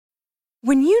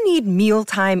When you need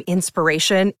mealtime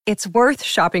inspiration, it's worth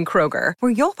shopping Kroger,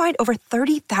 where you'll find over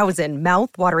 30,000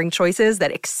 mouth-watering choices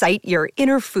that excite your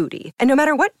inner foodie. And no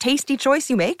matter what tasty choice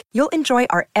you make, you'll enjoy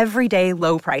our everyday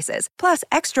low prices, plus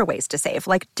extra ways to save,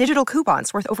 like digital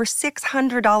coupons worth over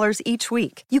 $600 each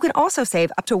week. You can also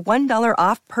save up to $1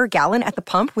 off per gallon at the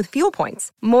pump with fuel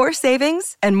points. More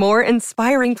savings and more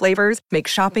inspiring flavors make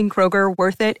shopping Kroger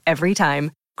worth it every time.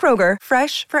 Kroger,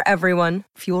 fresh for everyone.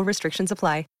 Fuel restrictions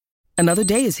apply. Another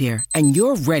day is here, and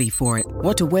you're ready for it.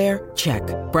 What to wear? Check.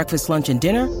 Breakfast, lunch, and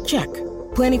dinner? Check.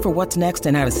 Planning for what's next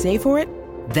and how to save for it?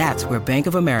 That's where Bank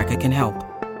of America can help.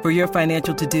 For your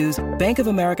financial to-dos, Bank of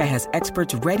America has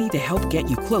experts ready to help get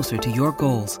you closer to your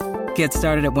goals. Get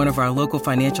started at one of our local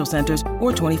financial centers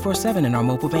or 24/7 in our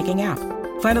mobile banking app.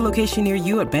 Find a location near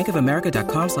you at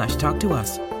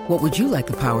bankofamerica.com/talktous. What would you like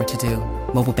the power to do?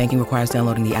 Mobile banking requires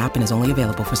downloading the app and is only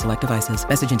available for select devices.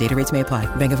 Message and data rates may apply.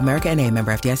 Bank of America N.A.,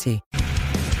 member FDIC.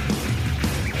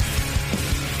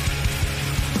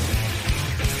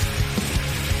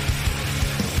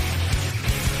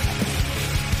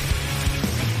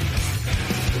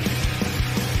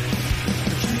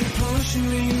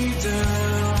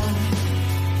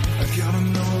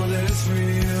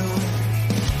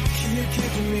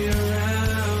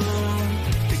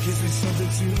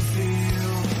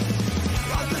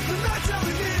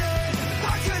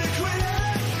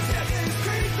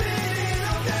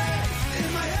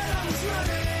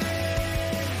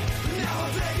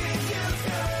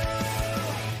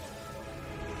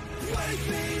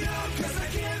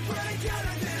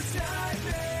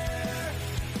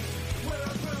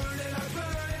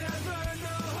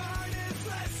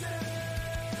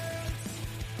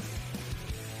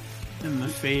 And the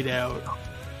fade out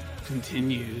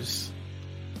continues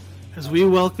as we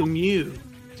welcome you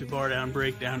to Bar Down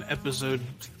Breakdown episode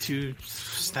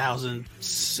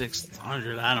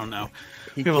 2600. I don't know.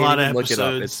 We have a lot of look it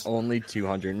up. episodes. It's only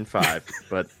 205,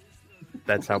 but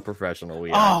that's how professional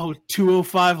we are. Oh,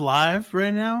 205 live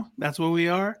right now. That's what we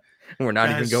are. We're not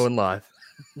even Guys, going live.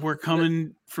 We're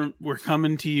coming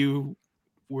to you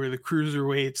where the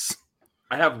cruiserweights.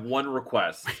 I have one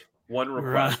request.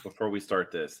 Before we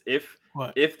start this. If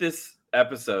this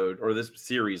episode or this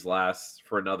series lasts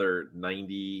for another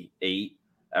 98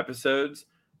 episodes,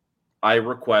 I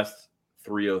request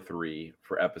 303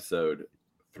 for episode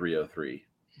 303.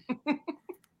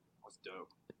 That's dope.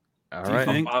 All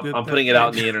right. I'm putting it out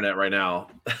on the internet right now.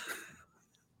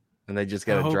 And they just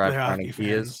got to drive around in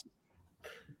Kias.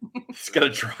 He's got to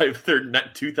drive their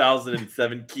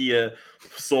 2007 Kia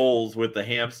Souls with the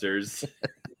hamsters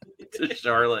to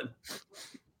Charlotte.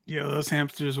 Yeah, those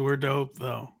hamsters were dope,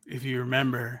 though. If you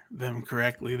remember them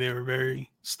correctly, they were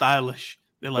very stylish.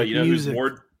 They like music.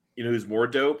 Who's more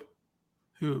dope?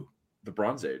 Who? The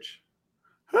Bronze Age.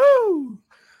 Who?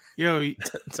 Yo,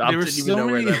 Tom didn't even know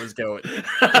where that was going.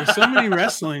 There's so many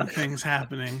wrestling things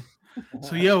happening.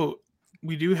 So, yo,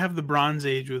 we do have the Bronze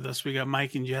Age with us. We got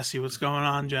Mike and Jesse. What's going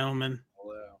on, gentlemen?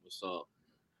 What's up?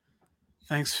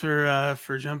 Thanks for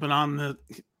jumping on the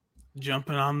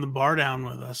bar down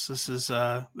with us. This is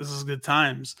good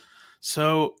times.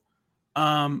 So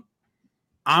I'm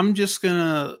just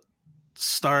gonna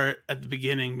start at the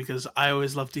beginning because I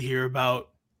always love to hear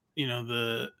about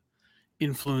the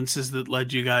influences that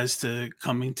led you guys to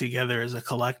coming together as a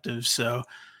collective. So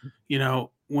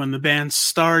when the band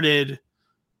started,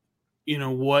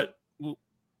 what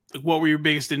were your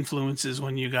biggest influences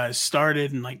when you guys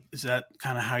started, and is that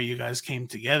kind of how you guys came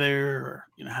together, or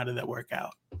how did that work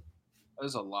out?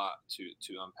 There's a lot to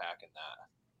unpack in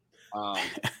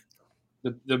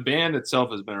that. The band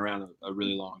itself has been around a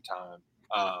really long time.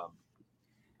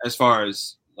 As far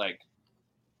as 5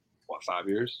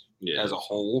 years as a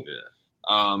whole.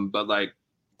 Yeah. But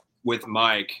with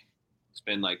Mike, it's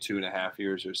been 2.5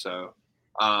 years or so.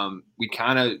 We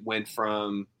kind of went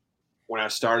from when I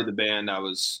started the band, I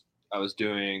was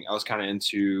kind of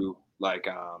into I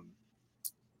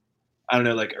don't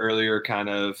know, earlier kind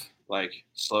of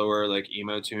slower,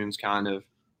 emo tunes kind of.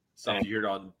 Stuff you heard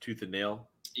on Tooth and Nail?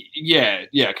 Yeah,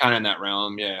 kind of in that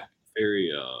realm, yeah.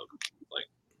 Very,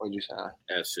 What'd you say?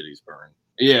 As Cities Burn.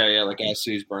 Yeah, As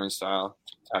Cities Burn style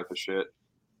type of shit.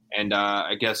 And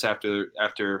I guess after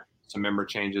some member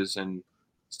changes and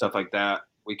stuff like that,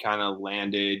 we kind of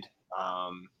landed.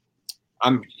 I'm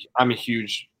a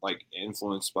huge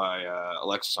influenced by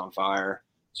Alexis on Fire.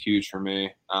 It's huge for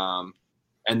me.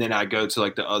 And then I go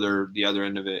to the other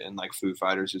end of it, and Foo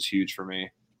Fighters is huge for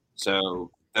me. So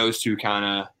those two kind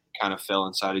of fell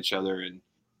inside each other, and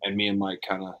me and Mike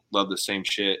kind of love the same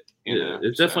shit.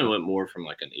 It definitely went more from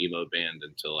an emo band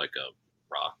into a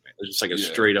rock band. It's just a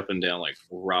straight up and down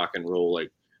rock and roll,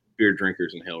 beer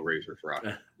drinkers and Hellraisers rock.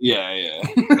 Yeah.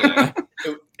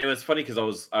 It was funny because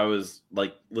I was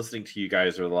like listening to you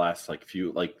guys over the last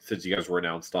since you guys were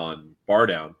announced on Bar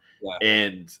Down,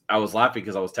 and I was laughing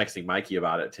because I was texting Mikey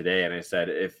about it today, and I said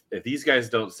if these guys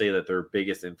don't say that their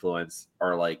biggest influence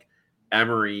are like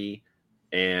Emery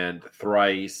and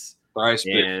Thrice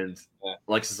and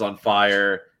Alexis on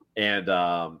Fire and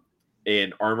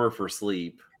Armor for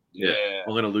Sleep,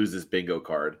 I'm gonna lose this bingo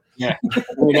card. Yeah,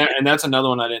 and that's another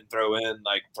one I didn't throw in.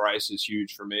 Like Thrice is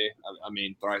huge for me. I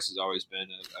mean, Thrice has always been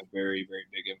a very, very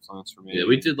big influence for me. Yeah,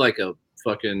 we did like a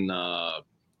fucking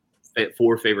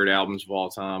 4 favorite albums of all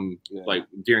time, like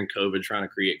during COVID, trying to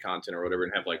create content or whatever,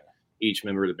 and have like each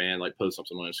member of the band like post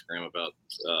something on Instagram about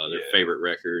their favorite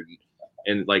record,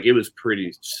 and like it was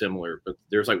pretty similar. But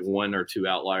there's like 1 or 2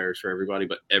 outliers for everybody,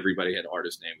 but everybody had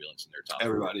Artist Ambulance in their top.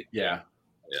 Everybody, yeah.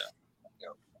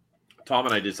 Tom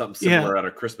and I did something similar at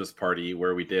a Christmas party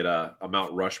where we did a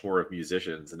Mount Rushmore of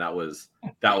musicians, and that was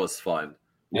fun.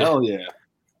 Hell yeah.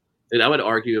 And I would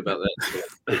argue about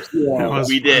that.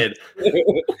 We did.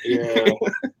 Yeah.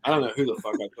 I don't know who the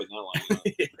fuck I put in that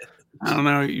line. I don't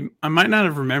know. I might not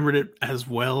have remembered it as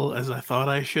well as I thought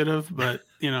I should have, but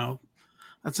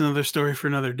that's another story for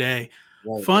another day.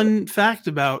 Right. Fun fact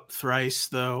about Thrice,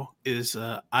 though, is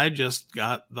I just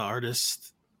got the Artist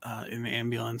in the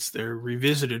Ambulance, their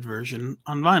revisited version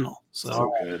on vinyl.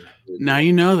 So now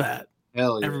you know that.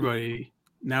 Hell yeah.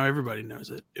 Everybody knows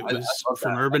it. It was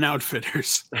from Urban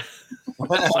Outfitters.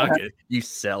 Suck it. You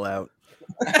sell out.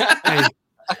 Hey,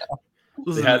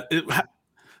 listen,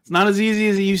 it's not as easy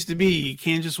as it used to be. You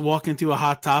can't just walk into a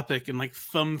Hot Topic and like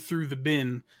thumb through the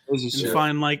bin and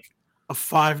find like a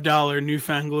 $5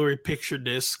 Newfound Glory picture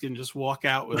disc and just walk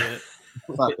out with it.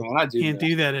 Fuck, man, can't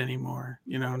do that anymore.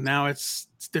 Now it's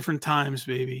different times,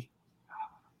 baby.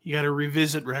 You got to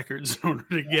revisit records in order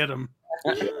to get them.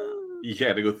 You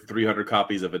got to go through 300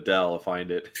 copies of Adele to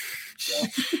find it.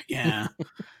 Yeah.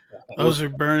 Those are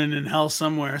burning in hell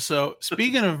somewhere. So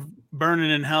speaking of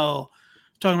burning in hell,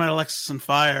 talking about Alexis on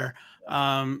Fire,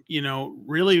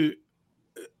 really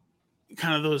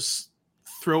kind of those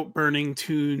throat burning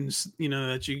tunes,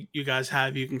 that you guys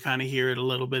have, you can kind of hear it a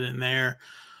little bit in there.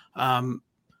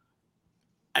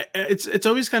 It's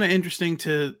always kind of interesting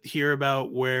to hear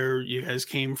about where you guys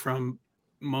came from,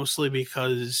 mostly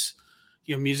because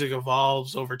music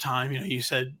evolves over time. You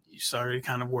said you started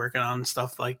kind of working on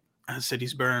stuff like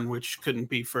Cities Burn, which couldn't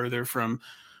be further from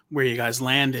where you guys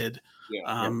landed.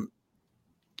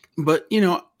 But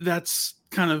that's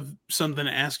kind of something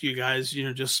to ask you guys,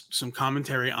 just some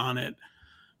commentary on it.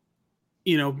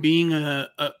 Being a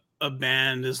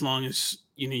band as long as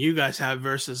you guys have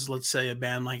versus, let's say, a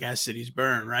band like As Cities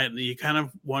Burn, right? You kind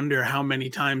of wonder how many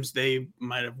times they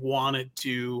might have wanted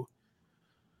to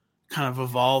kind of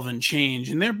evolve and change,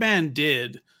 and their band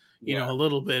did, a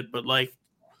little bit, but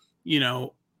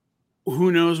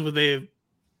who knows what they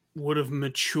would have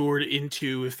matured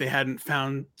into if they hadn't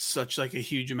found such like a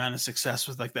huge amount of success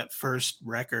with like that first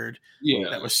record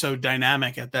that was so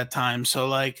dynamic at that time. So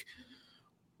like,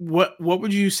 what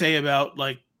would you say about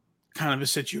like kind of a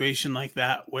situation like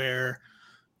that where,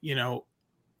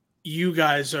 you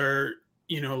guys are,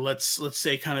 let's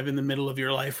say kind of in the middle of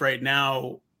your life right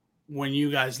now, when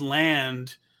you guys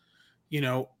land,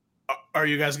 are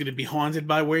you guys going to be haunted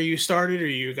by where you started, or are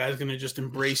you guys going to just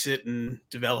embrace it and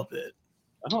develop it?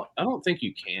 I don't think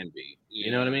you can be,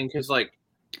 you know what I mean? Cause like,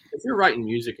 if you're writing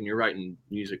music and you're writing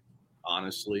music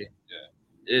honestly,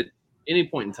 any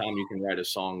point in time you can write a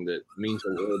song that means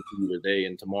the world to you today,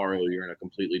 and tomorrow you're in a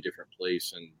completely different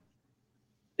place, and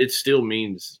it still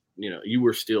means you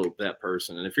were still that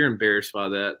person. And if you're embarrassed by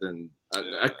that, then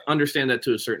I understand that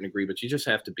to a certain degree, but you just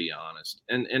have to be honest.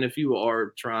 And if you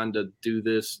are trying to do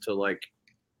this to like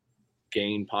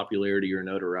gain popularity or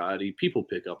notoriety, people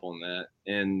pick up on that,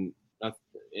 and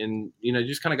you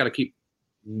just kind of got to keep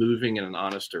moving in an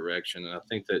honest direction. And I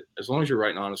think that as long as you're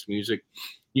writing honest music,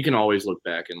 you can always look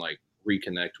back and like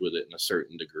reconnect with it in a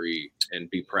certain degree and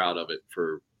be proud of it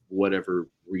for whatever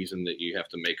reason that you have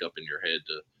to make up in your head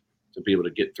to be able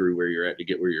to get through where you're at, to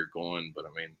get where you're going. But I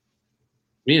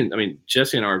mean,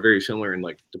 Jesse and I are very similar, and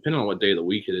like, depending on what day of the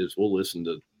week it is, we'll listen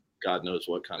to God knows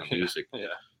what kind of music.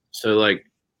 So like,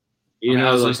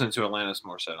 I was listening to Alanis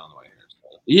Morissette on the way here. So.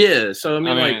 Yeah. So,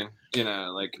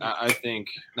 I think,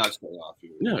 not to go off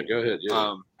you. No, go ahead.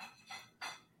 Yeah.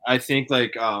 I think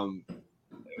like,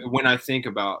 when I think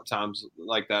about times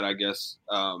like that, I guess,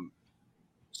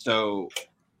 so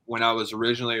when I was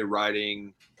originally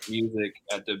writing music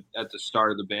at the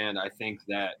start of the band, I think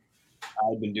that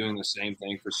I'd been doing the same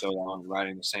thing for so long,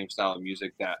 writing the same style of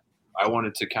music, that I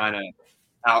wanted to kind of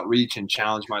outreach and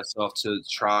challenge myself to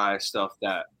try stuff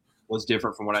that was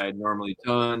different from what I had normally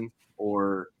done,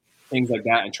 or things like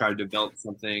that, and try to develop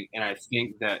something. And I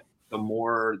think that the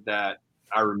more that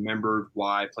I remembered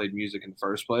why I played music in the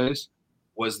first place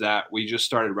was that we just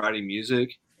started writing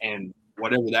music, and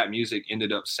whatever that music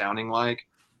ended up sounding like,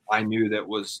 I knew that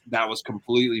was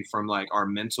completely from like our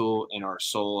mental and our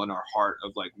soul and our heart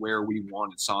of like where we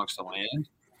wanted songs to land.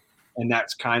 And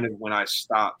that's kind of when I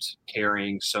stopped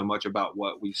caring so much about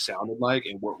what we sounded like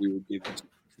and what we were giving to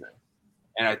listening.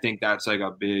 And I think that's like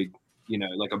a big,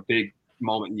 like a big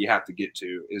moment you have to get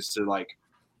to, is to like,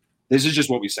 this is just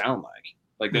what we sound like.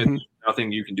 Like there's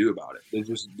nothing you can do about it. It's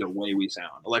just the way we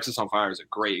sound. Alexisonfire is a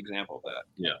great example of that.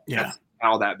 Yeah. That's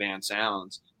how that band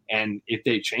sounds. And if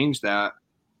they change that,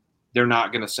 they're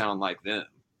not going to sound like them.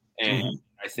 And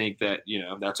I think that,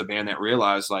 that's a band that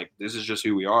realized like, this is just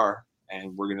who we are,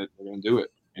 and we're going to do it.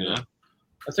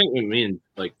 I think when me and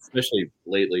like, especially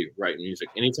lately writing music,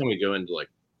 anytime we go into like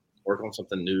work on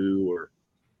something new or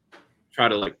try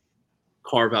to like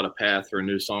carve out a path for a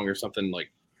new song or something,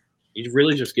 like you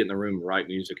really just get in the room and write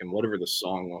music, and whatever the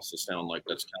song wants to sound like,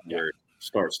 that's kind of where it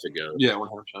starts to go. Yeah,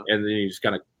 100%. And then you just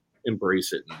kind of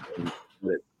embrace it and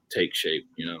let it take shape,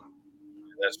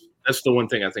 That's the one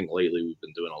thing I think lately we've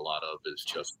been doing a lot of, is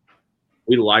just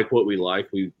we like what we like.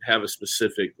 We have a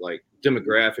specific like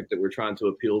demographic that we're trying to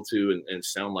appeal to and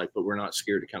sound like, but we're not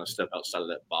scared to kind of step outside of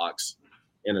that box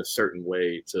in a certain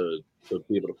way to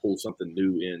be able to pull something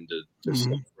new in to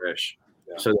stay fresh,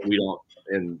 so that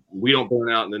we don't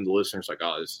burn out, and then the listener's like,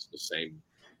 oh, this is the same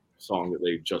song that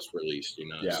they just released,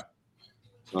 Yeah.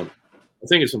 So I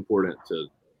think it's important to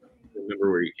remember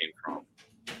where you came from,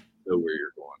 know where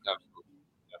you're going.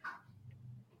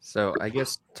 So I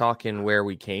guess talking where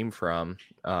we came from,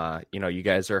 you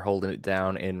guys are holding it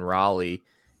down in Raleigh,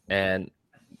 and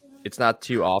it's not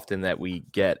too often that we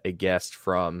get a guest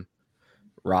from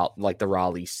like the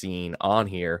Raleigh scene on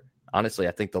here. Honestly,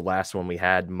 I think the last one we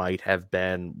had might have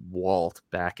been Walt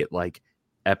back at like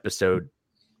episode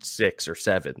 6 or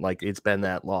 7. Like it's been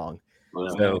that long.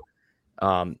 So,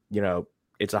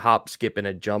 it's a hop, skip, and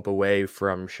a jump away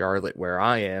from Charlotte where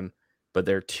I am, but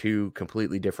they're two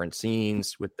completely different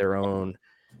scenes with their own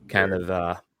kind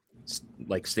of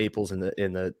like staples in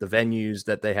the venues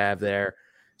that they have there.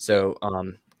 So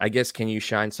I guess, can you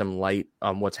shine some light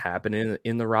on what's happening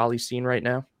in the Raleigh scene right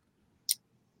now?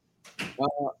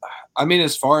 I mean,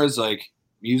 as far as like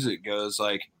music goes,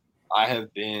 like I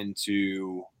have been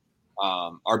to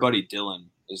our buddy Dylan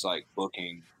is like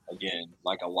booking again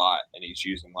like a lot, and he's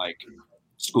using like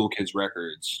School Kids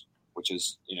Records, which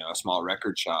is a small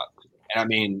record shop. And I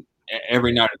mean,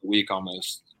 every night of the week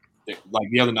almost. Like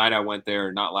the other night I went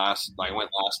there, I went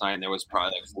last night, and there was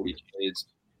probably like 40 kids.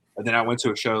 But then I went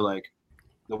to a show like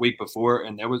the week before,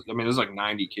 and there was like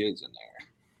 90 kids in there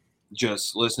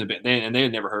just listening to bands. And they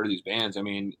had never heard of these bands. I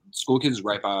mean, School Kids is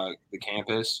right by the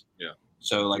campus. Yeah.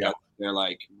 So like they're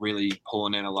like really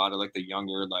pulling in a lot of like the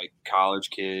younger like college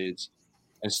kids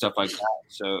and stuff like that.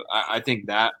 So I think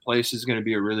that place is going to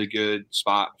be a really good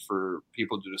spot for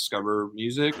people to discover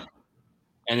music.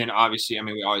 And then obviously, I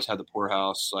mean, we always had the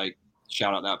Poorhouse. Like,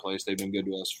 shout out that place. They've been good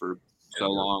to us for so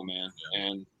long, man. Yeah.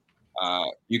 And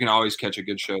you can always catch a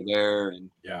good show there.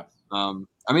 And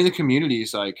I mean, the community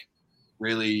is like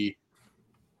really,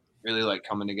 really like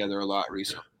coming together a lot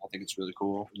recently. I think it's really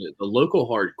cool. The local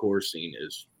hardcore scene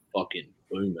is fucking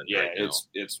booming. Yeah, right now.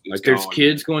 It's like there's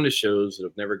kids going to shows that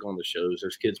have never gone to shows.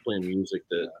 There's kids playing music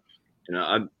that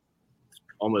I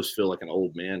almost feel like an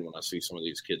old man when I see some of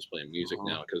these kids playing music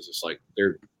now, because it's like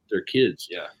they're kids.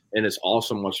 Yeah. And it's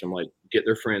awesome watching them like get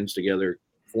their friends together,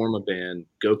 form a band,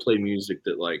 go play music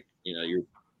that like, you're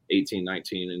 18,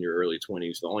 19 in your early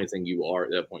 20s. The only thing you are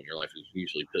at that point in your life is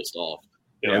usually pissed off.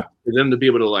 Yeah. And for them to be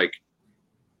able to like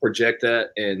project that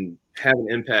and have an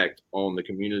impact on the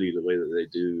community the way that they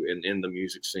do, and in the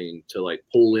music scene, to like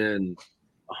pull in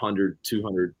 100,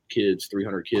 200 kids,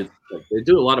 300 kids. Like, they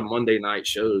do a lot of Monday night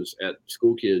shows at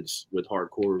School Kids with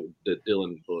hardcore that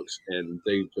Dylan books, and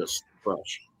they just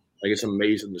crush. Like, it's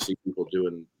amazing to see people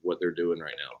doing what they're doing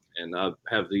right now, and I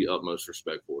have the utmost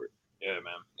respect for it. Yeah,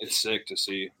 man, it's sick to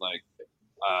see. Like,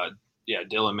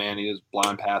 Dylan, man, he is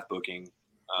Blind Path booking.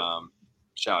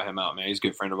 Shout him out, man. He's a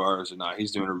good friend of ours, and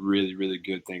he's doing a really, really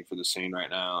good thing for the scene right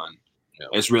now, and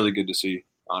it's really good to see,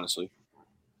 honestly.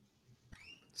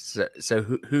 So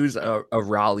who's a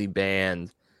Raleigh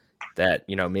band that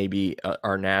maybe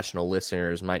our national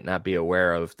listeners might not be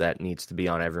aware of that needs to be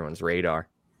on everyone's radar?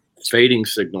 Fading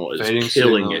Signal is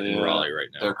killing it in Raleigh right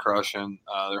now. They're crushing.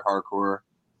 They're hardcore.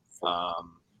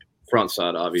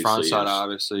 Frontside,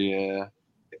 obviously. Yeah.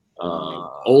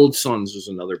 Old Sons is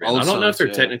another band. I don't know if they're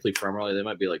technically from Raleigh. They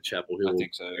might be like Chapel Hill. I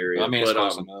think so. Area. I mean, it's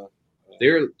close enough.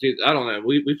 dude, I don't know.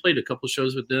 We played a couple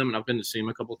shows with them, and I've been to see them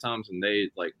a couple times, and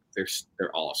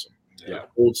they're awesome. Yeah.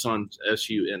 Old Suns,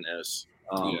 SUNS.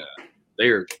 They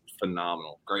are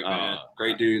phenomenal. Great band,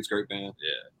 great dudes, great band.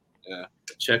 Yeah.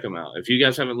 Check them out. If you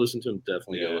guys haven't listened to them,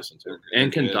 definitely go listen to them.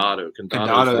 And Condado.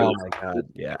 Oh my god,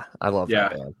 yeah, I love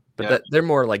that band. But they're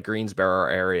more like Greensboro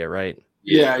area, right?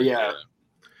 Yeah.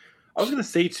 I was going to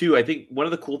say too, I think one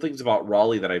of the cool things about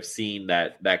Raleigh that I've seen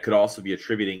that could also be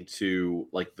attributing to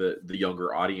like the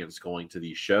younger audience going to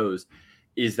these shows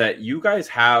is that you guys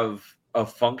have a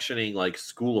functioning like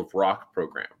School of Rock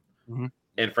program. Mm-hmm.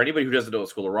 And for anybody who doesn't know what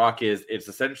School of Rock is, it's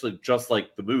essentially just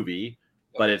like the movie,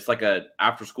 but it's like a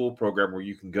after school program where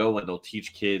you can go and they'll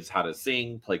teach kids how to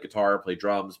sing, play guitar, play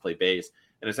drums, play bass,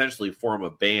 and essentially form a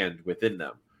band within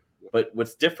them. But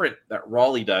what's different that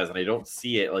Raleigh does, and I don't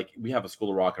see it, like we have a School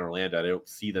of Rock in Orlando, I don't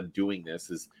see them doing this,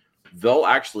 is they'll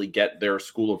actually get their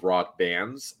School of Rock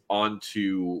bands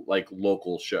onto like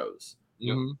local shows.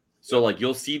 Mm-hmm. So like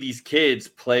you'll see these kids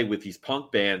play with these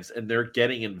punk bands and they're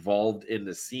getting involved in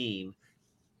the scene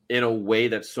in a way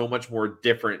that's so much more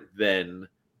different than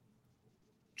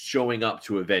showing up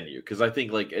to a venue. Because I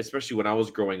think like, especially when I was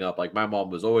growing up, like my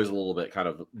mom was always a little bit kind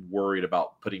of worried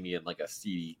about putting me in like a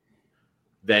seedy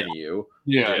venue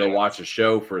to go watch a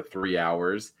show for 3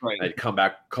 hours. Right. I'd come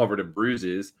back covered in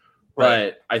bruises.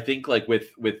 Right. But I think like with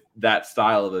that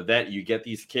style of event, you get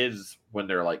these kids when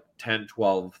they're like 10,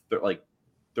 12, like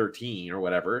 13 or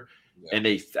whatever, and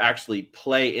they actually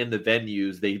play in the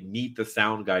venues. They meet the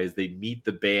sound guys, they meet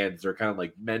the bands, they're kind of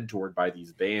like mentored by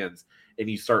these bands, and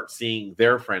you start seeing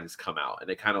their friends come out, and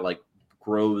it kind of like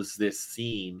grows this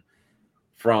scene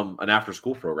from an after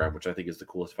school program, which I think is the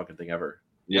coolest fucking thing ever.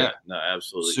 Yeah, no,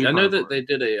 absolutely. Super I know important. that they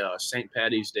did a St.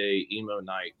 Patty's Day emo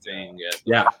night thing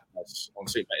on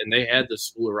St. and they had the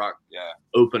School of Rock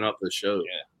open up the show,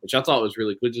 which I thought was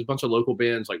really cool. Just a bunch of local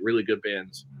bands, like really good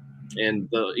bands. And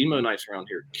the emo nights around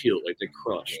here killed, like they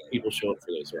crush. People show up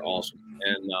for those; they're awesome.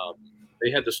 And they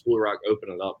had the School of Rock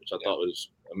open it up, which I thought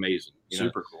was amazing.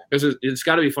 Super cool. Because it's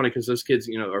got to be funny because those kids,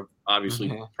 are obviously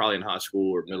probably in high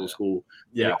school or middle school.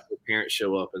 Yeah, their parents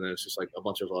show up, and then it's just like a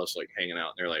bunch of us like hanging out,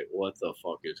 and they're like, "What the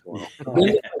fuck is going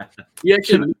on?" You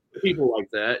actually meet people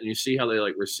like that, and you see how they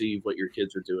like receive what your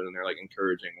kids are doing, and they're like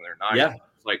encouraging, and they're nice. Yeah,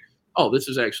 it's like, oh, this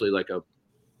is actually like a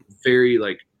very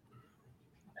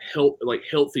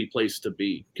healthy place to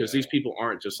be, because these people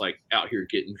aren't just like out here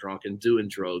getting drunk and doing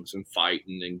drugs and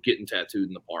fighting and getting tattooed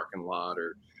in the parking lot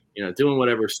or doing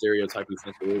whatever stereotype you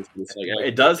think it is. It's like,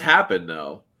 it does happen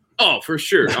though. Oh, for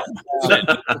sure.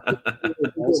 That's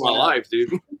my life, dude.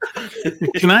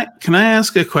 Can I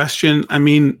ask a question? I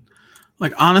mean,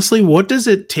 like honestly, what does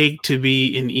it take to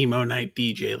be an emo night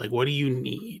DJ? Like, what do you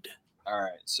need? All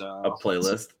right, so A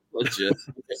playlist. Legit.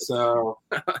 so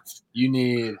you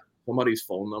need Somebody's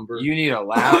phone number. You need a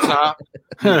laptop,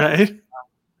 All right.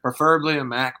 preferably a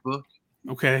MacBook.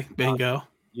 Okay. Bingo.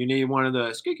 You need one of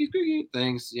the squeaky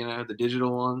things, the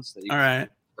digital ones. That you All right.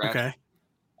 grab. Okay.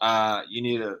 You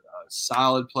need a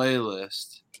solid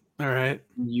playlist. All right.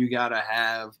 You gotta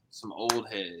have some old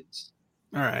heads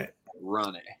All right.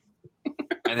 running.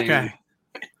 I think Okay.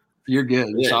 you're good.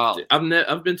 You're solid.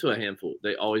 I've been to a handful.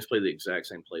 They always play the exact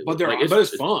same playlist. But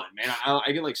it's fun, man.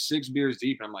 I get like 6 beers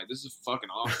deep, and I'm like, this is fucking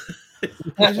awesome.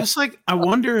 I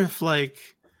wonder if I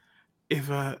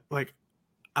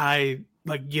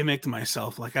gimmicked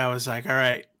myself. Like I was like, all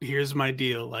right, here's my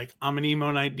deal. Like I'm an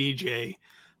emo night DJ,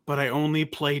 but I only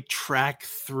play track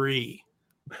 3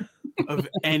 of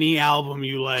any album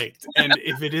you liked. And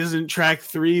if it isn't track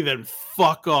 3, then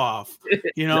fuck off.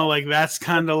 Like that's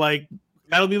kind of like,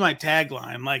 that'll be my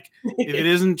tagline. Like if it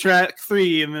isn't track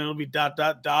 3, and then it'll be ...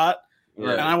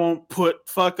 Right. And I won't put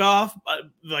fuck off, but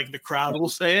like the crowd will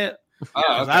say it.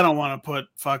 Okay. I don't want to put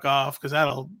fuck off because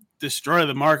that'll destroy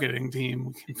the marketing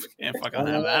team. We can't fucking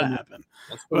have that happen.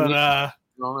 But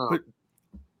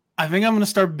I think I'm going to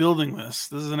start building this.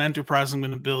 This is an enterprise I'm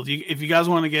going to build. If you guys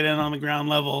want to get in on the ground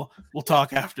level, we'll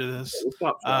talk after this.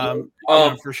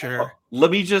 For sure. Let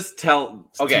me just tell.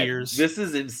 Okay, Tears. This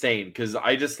is insane because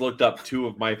I just looked up 2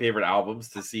 of my favorite albums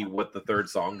to see what the third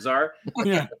songs are.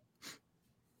 Yeah.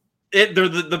 They're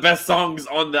the best songs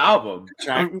on the album.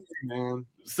 Man.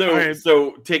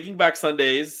 So Taking Back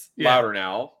Sundays, Louder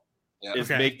Now, is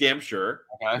Okay. Make Damn Sure.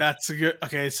 Okay. That's a good.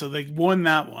 Okay, so they won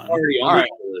that one. All right.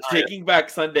 Taking Back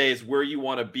Sundays, Where You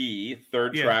Want to Be,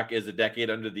 third Yeah. track is A Decade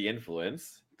Under the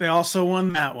Influence. They also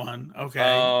won that one.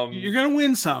 Okay, you're gonna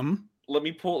win some. Let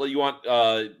me pull. You want?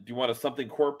 Do you want something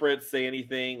corporate? Say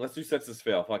anything. Let's do Sets This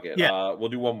Fail. Fuck it. Yeah. We'll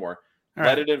do one more. All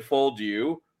Let right. It Enfold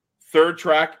You. Third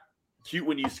track, Cute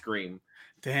When You Scream.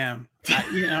 Damn.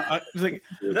 Like That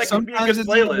could be a sometimes good it doesn't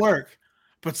playlist. work.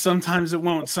 but sometimes it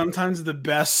won't. Sometimes the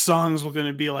best songs are going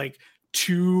to be like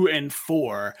 2 and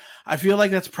 4. I feel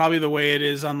like that's probably the way it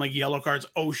is on like Yellowcard's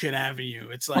Ocean Avenue.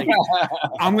 It's like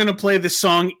I'm going to play the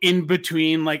song in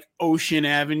between like Ocean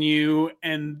Avenue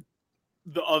and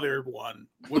the other one,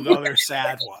 with the other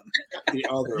sad one. The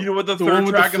other. You know what the third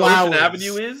track of Ocean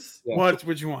Avenue is? Yeah. What?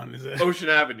 Which one is it? Ocean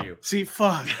Avenue. See,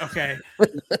 fuck. Okay.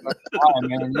 Oh,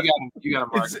 man, you got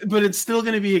to mark it. But it's still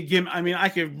going to be a gimmick. I mean, I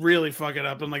could really fuck it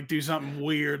up and like do something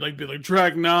weird, like be like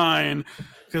track 9,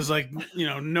 because like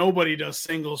nobody does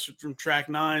singles from track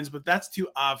 9s, but that's too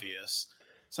obvious.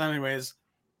 So, anyways,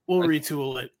 we'll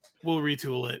retool it.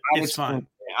 It's fine.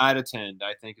 I'd attend.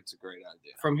 I think it's a great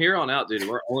idea. From here on out, dude,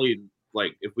 we're only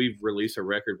like if we've released a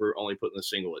record, we're only putting the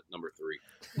single at number 3.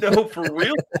 No, for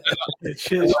real.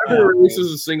 Whoever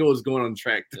releases a single is going on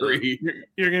track 3.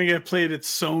 You're gonna get played at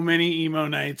so many emo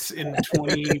nights in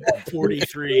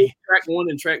 2043. Track 1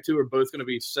 and track 2 are both gonna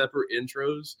be separate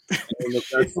intros, and the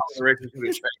record is gonna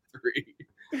be track 3.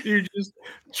 You're just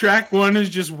track 1 is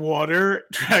just water,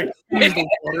 track 2 is the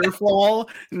waterfall,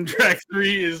 and track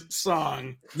 3 is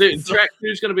song. Dude, track 2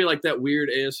 is gonna be like that weird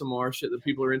ASMR shit that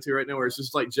people are into right now, where it's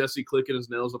just like Jesse clicking his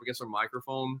nails up against a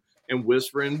microphone and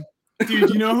whispering. Dude,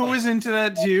 you know who was into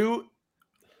that too?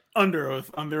 Under Oath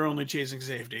on They're Only Chasing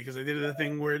Safety, because they did the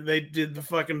thing where they did the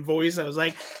fucking voice. I was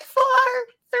like 4,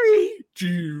 3,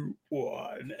 2,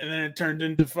 1, and then it turned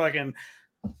into fucking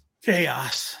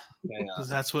chaos. Because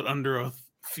that's what Under Oath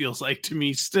feels like to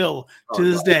me still to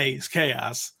this day is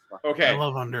chaos. Okay, I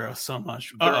love Under Oath so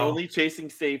much. They're Only Chasing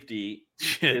Safety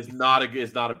is not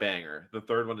a banger. The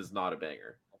third one is not a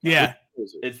banger. Yeah,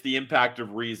 it's The Impact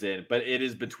of Reason, but it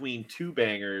is between 2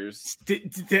 bangers.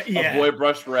 Yeah, Boy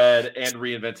Brushed Red and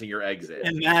Reinventing Your Exit,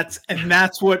 and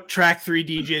that's what track 3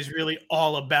 DJ is really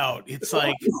all about. It's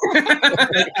like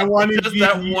I want to just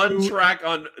that one track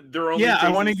on They're Only. Yeah, I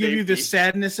want to Safety. give you the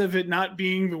sadness of it not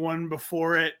being the one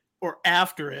before it or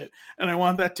after it, and I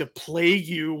want that to plague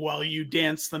you while you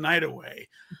dance the night away.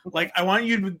 Like I want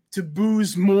you to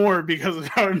booze more because of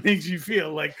how it makes you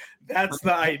feel. Like that's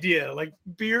the idea. Like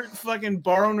beer fucking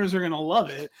bar owners are gonna love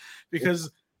it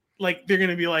because like they're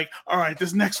gonna be like, all right,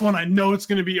 this next one I know it's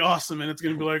gonna be awesome, and it's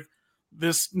gonna be like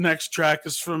this next track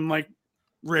is from like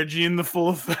Reggie in the Full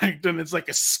Effect, and it's like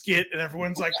a skit, and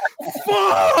everyone's like,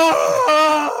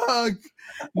 fuck,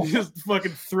 just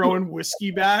fucking throwing whiskey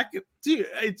back. Dude,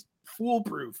 it's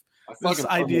foolproof. This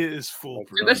idea is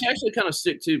foolproof. That's actually kind of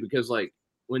sick too, because like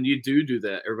when you do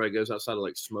that, everybody goes outside to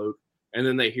like smoke, and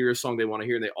then they hear a song they want to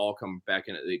hear, and they all come back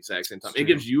in at the exact same time. It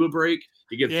gives you a break.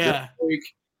 It gives them a break.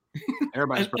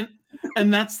 Everybody's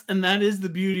and that is the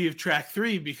beauty of track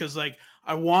 3, because like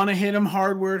I want to hit them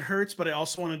hard where it hurts, but I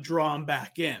also want to draw them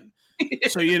back in.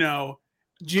 So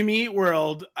Jimmy Eat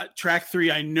World track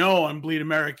 3, I know on Bleed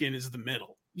American is the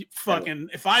middle. Fucking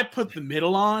if I put the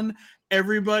middle on,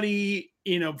 everybody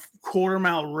in a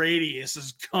quarter-mile radius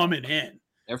is coming in.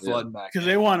 They're flooding back because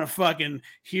they want to fucking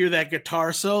hear that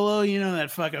guitar solo.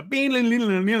 That fucking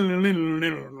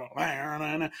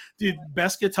dude,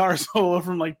 best guitar solo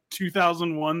from like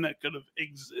 2001 that could have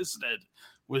existed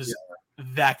was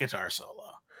that guitar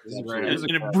solo. And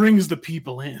it brings the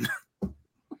people in. I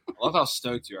love how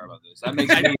stoked you are about this. That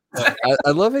makes me.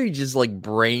 I love how he just like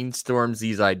brainstorms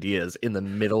these ideas in the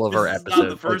middle of our episode. Not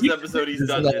the first episode he's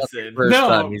done this in. First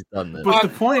time he's done this. But the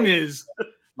point is,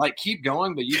 like, keep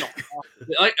going, but you don't.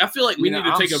 I feel like we need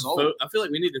to take a vote. I feel like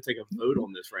we need to take a vote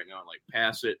on this right now and like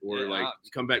pass it, or like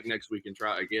come back next week and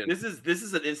try again. This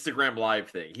is an Instagram Live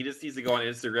thing. He just needs to go on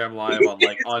Instagram Live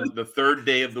on the third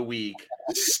day of the week,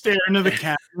 stare into the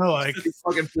camera like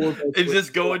fucking and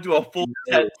just go into a full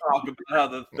TED talk about how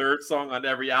the third song on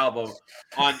every album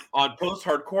on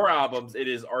post-hardcore albums it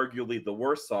is arguably the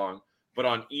worst song. But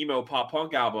on emo pop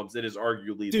punk albums, it is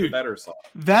arguably the better song.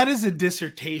 That is a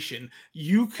dissertation.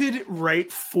 You could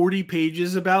write 40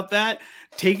 pages about that,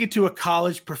 take it to a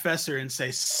college professor and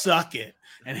say, suck it,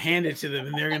 and hand it to them.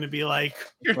 And they're going to be like,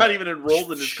 you're not even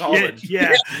enrolled in this college.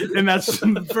 Yeah. And that's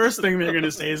the first thing they're going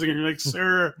to say is they're going to be like,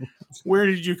 sir, where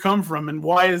did you come from? And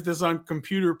why is this on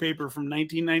computer paper from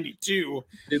 1992?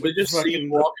 Did they just see you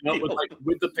walking up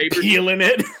with the paper? Peeling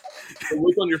it. The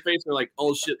look on your face, they're like,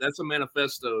 oh shit, that's a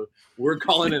manifesto. We're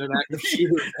calling it an active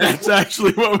shooter. That's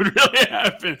actually what would really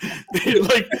happen.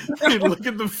 They'd look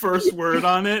at the first word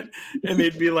on it and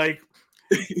they'd be like,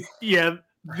 yeah,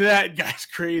 that guy's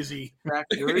crazy. Track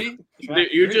 3?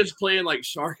 You're just playing like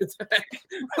Shark Attack.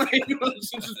 Like,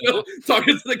 just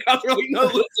talking to the cops. You're like, no,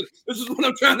 listen, this is what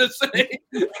I'm trying to say.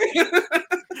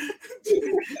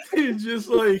 It's just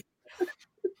like,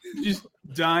 just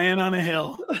dying on a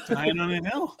hill. Dying on a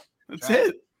hill. That's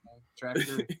it. Track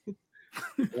 3.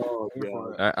 Oh,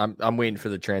 God. I'm waiting for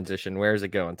the transition. Where is it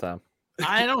going, Tom?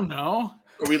 I don't know.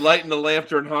 Are we lighting the lamp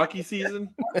during hockey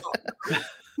season?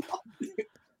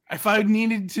 If I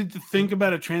needed to think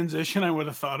about a transition, I would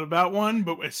have thought about one.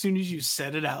 But as soon as you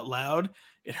said it out loud,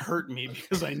 it hurt me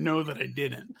because I know that I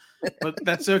didn't. But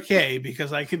that's okay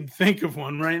because I can think of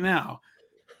one right now.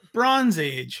 Bronze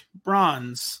Age,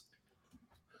 bronze.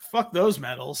 Fuck those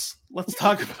medals. Let's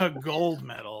talk about gold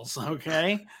medals,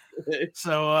 okay?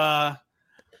 So,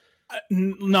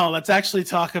 no, let's actually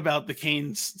talk about the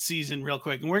Canes season real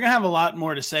quick. And we're going to have a lot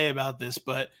more to say about this.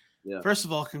 But first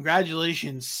of all,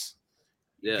 congratulations.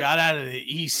 Yeah. Got out of the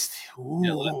East.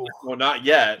 Well, not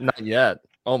yet. Not yet.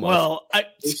 Almost. Well,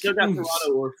 we still got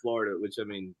Toronto or Florida, which I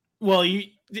mean. Well,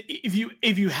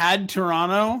 if you had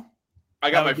Toronto, I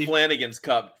got my Flanagan's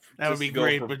Cup. That would be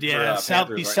great. But yeah,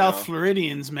 South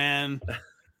Floridians, man,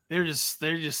 they just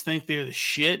think they're the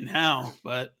shit now.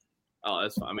 But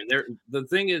that's fine. I mean, the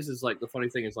thing is like the funny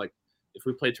thing is like if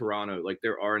we play Toronto, like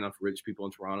there are enough rich people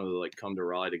in Toronto to like come to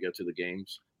Raleigh to go to the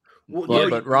games. Well,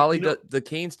 but Raleigh, the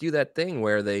Canes do that thing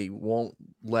where they won't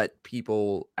let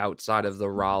people outside of the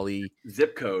Raleigh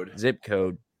zip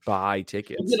code buy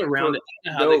tickets. Get around it.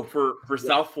 No, for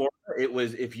South Florida, it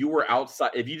was if you were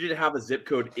outside, if you didn't have a zip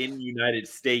code in the United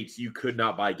States, you could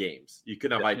not buy games. You could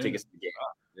not buy tickets to the game.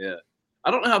 Yeah,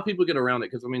 I don't know how people get around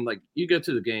it because I mean, like you go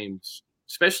to the games,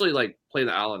 especially like play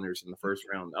the Islanders in the first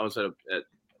round. I was at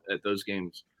those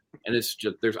games, and it's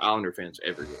just there's Islander fans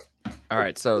everywhere. All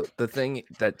right, so the thing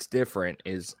that's different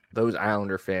is those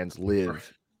Islander fans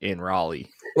live in Raleigh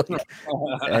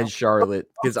and Charlotte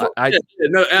because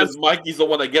because Mikey's the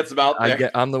one that gets them out there.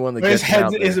 I'm the one that gets his head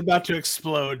out there. is about to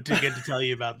explode to get to tell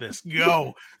you about this.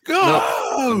 Go!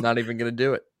 No, I'm not even gonna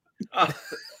do it,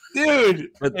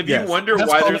 dude. But if you wonder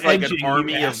why there's like an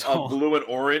army of blue and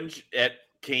orange at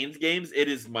Canes games, it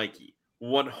is Mikey.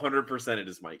 100%, it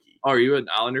is Mikey. Oh, are you an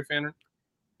Islander fan?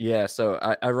 Yeah, so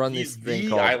I run this thing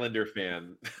called Islander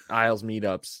fan Isles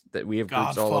meetups that we have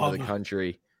groups all over the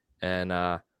country, and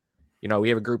we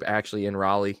have a group actually in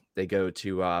Raleigh. They go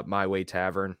to My Way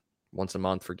Tavern once a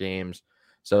month for games.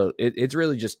 So it's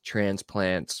really just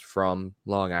transplants from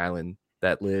Long Island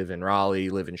that live in Raleigh,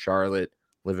 live in Charlotte,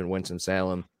 live in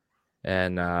Winston-Salem,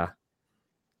 and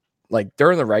like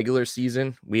during the regular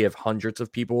season, we have hundreds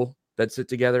of people that sit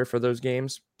together for those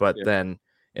games, but then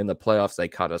in the playoffs they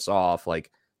cut us off. Like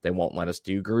they won't let us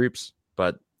do groups,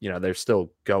 but they're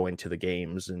still going to the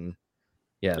games, and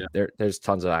there's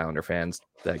tons of Islander fans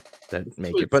that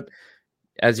make it. But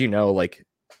as you know, like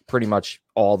pretty much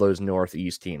all those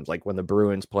Northeast teams, like when the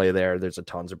Bruins play there, there's a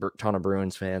ton of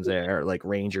Bruins fans there. Like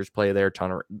Rangers play there,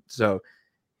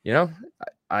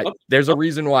 there's a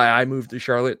reason why I moved to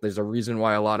Charlotte. There's a reason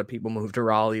why a lot of people move to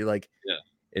Raleigh. Like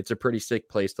it's a pretty sick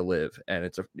place to live, and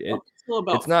it's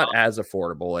not as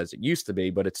affordable as it used to be,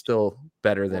 but it's still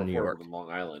better than New York.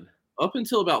 Long Island. Up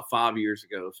until about 5 years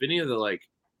ago, if any of the like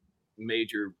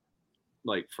major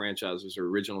like franchises or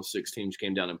original 6 teams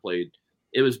came down and played,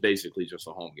 it was basically just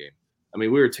a home game. I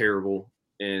mean, we were terrible,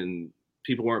 and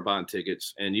people weren't buying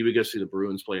tickets, and you would go see the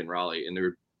Bruins play in Raleigh, and there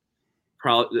were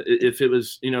probably, if it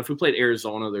was, if we played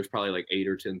Arizona, there's probably like 8,000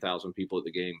 or 10,000 people at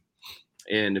the game.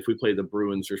 And if we play the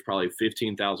Bruins, there's probably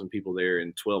 15,000 people there,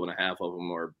 and 12.5 of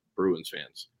them are Bruins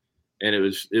fans. And it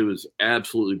was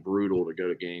absolutely brutal to go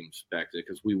to games back then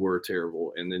because we were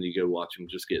terrible. And then you go watch them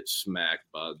just get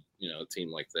smacked by a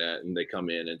team like that, and they come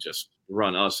in and just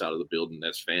run us out of the building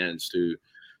as fans too.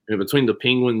 Between the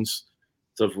Penguins,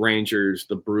 the Rangers,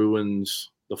 the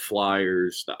Bruins, the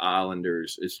Flyers, the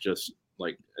Islanders, it's just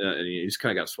like you just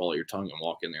kind of got to swallow your tongue and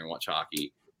walk in there and watch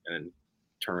hockey, and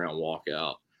turn around and walk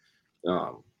out.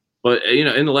 But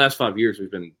in the last 5 years,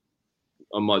 we've been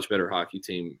a much better hockey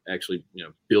team. Actually,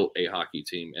 built a hockey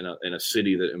team in a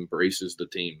city that embraces the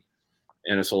team,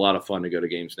 and it's a lot of fun to go to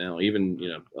games now. Even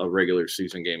a regular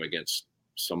season game against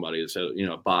somebody that's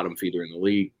a bottom feeder in the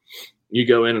league, you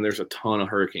go in and there's a ton of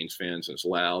Hurricanes fans, and it's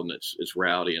loud and it's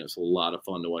rowdy, and it's a lot of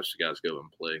fun to watch the guys go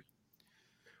and play.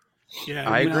 Yeah,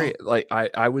 I agree. Like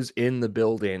I was in the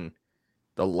building,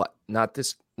 not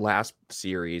this last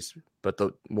series, but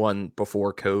the one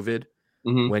before COVID,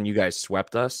 when you guys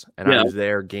swept us, and I was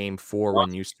there game 4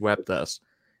 when you swept us,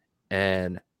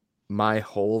 and my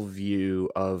whole view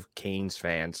of Canes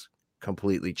fans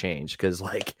completely changed because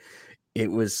like it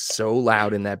was so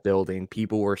loud in that building.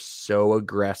 People were so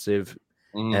aggressive,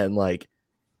 and like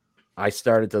I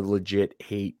started to legit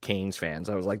hate Canes fans.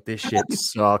 I was like, this shit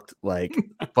sucked. Like,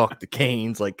 fuck the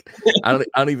Canes. Like, I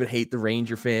don't even hate the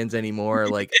Ranger fans anymore.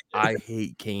 Like, I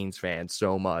hate Canes fans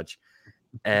so much.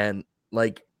 And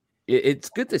like, it's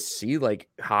good to see like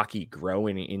hockey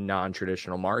growing in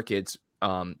non-traditional markets.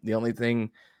 The only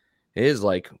thing is,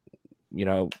 like,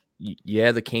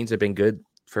 the Canes have been good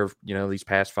for, these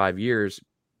past 5 years.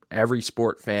 Every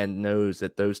sport fan knows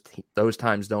that those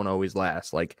times don't always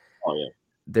last. Like,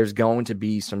 there's going to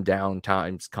be some down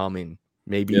times coming,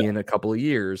 maybe in a couple of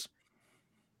years.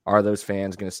 Are those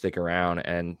fans going to stick around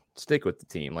and stick with the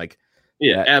team? Like,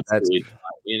 absolutely.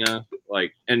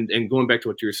 Like, and going back to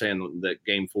what you were saying, that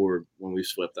game 4 when we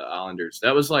swept the Islanders,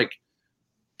 that was like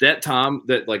that time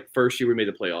that, like, first year we made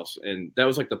the playoffs, and that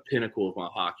was like the pinnacle of my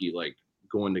hockey, like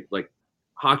going to, like,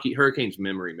 hockey Hurricanes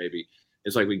memory. Maybe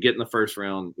it's like we get in the first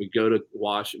round, we go to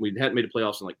Washington. We hadn't made a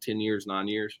playoffs in like 9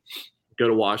 years. Go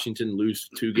to Washington, lose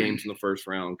 2 games in the first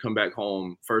round, come back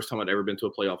home. First time I'd ever been to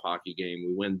a playoff hockey game.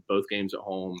 We win both games at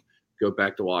home, go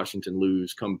back to Washington,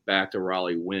 lose, come back to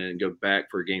Raleigh, win, go back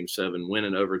for game 7, win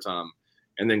in overtime,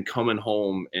 and then coming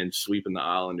home and sweeping the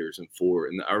Islanders in 4.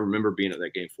 And I remember being at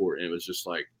that game 4, and it was just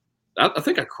like, I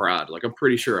think I cried. Like, I'm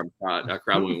pretty sure I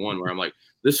cried when we won, where I'm like,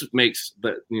 this makes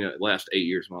the last 8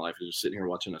 years of my life is just sitting here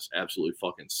watching us absolutely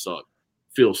fucking suck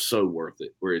feel so worth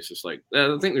it. Where it's just like,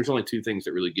 I think there's only 2 things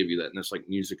that really give you that, and that's like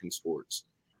music and sports.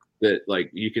 That, like,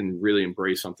 you can really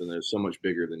embrace something that is so much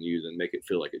bigger than you, than make it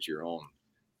feel like it's your own.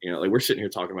 Like, we're sitting here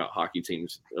talking about hockey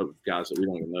teams of guys that we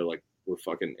don't even know, like, we're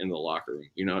fucking in the locker room.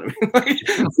 You know what I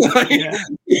mean?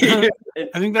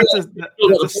 I think that's a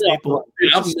staple.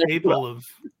 It's a staple of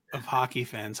hockey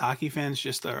fans. Hockey fans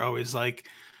just are always like,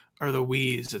 are the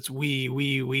we's. It's we,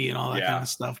 and all that kind of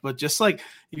stuff. But just like,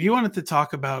 if you wanted to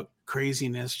talk about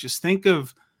craziness, just think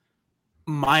of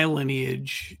my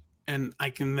lineage, and I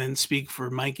can then speak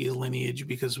for Mikey's lineage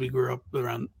because we grew up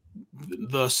around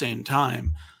the same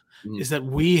time. Is that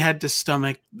we had to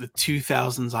stomach the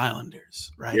 2000s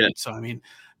Islanders, right? Yeah. So, I mean,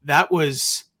 that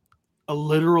was a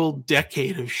literal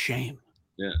decade of shame.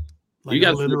 Yeah. Like, you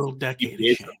got a literal decade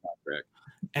of shame.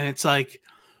 And it's like,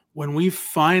 when we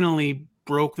finally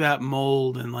broke that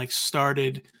mold and, like,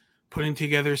 started putting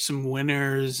together some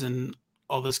winners and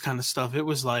all this kind of stuff, it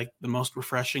was like the most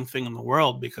refreshing thing in the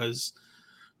world, because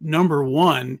number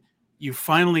one, you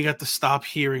finally got to stop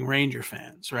hearing Ranger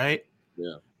fans, right?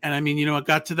 Yeah. And I mean, it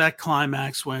got to that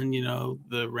climax when,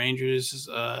 the Rangers,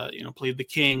 played the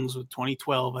Kings with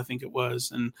 2012, I think it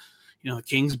was. And, the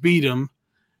Kings beat them.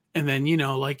 And then,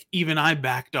 like, even I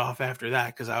backed off after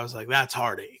that, because I was like, that's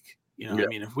heartache. I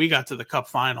mean, if we got to the Cup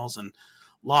Finals and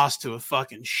lost to a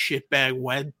fucking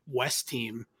shitbag West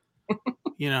team,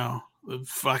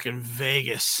 fucking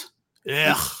Vegas,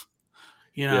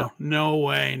 no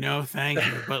way, no thank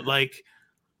you. But, like,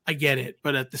 I get it.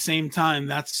 But at the same time,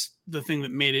 that's the thing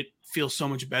that made it feel so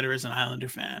much better as an Islander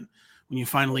fan, when you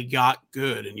finally got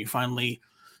good and you finally,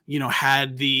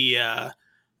 had the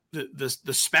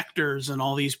specters and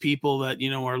all these people that,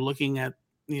 are looking at,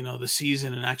 the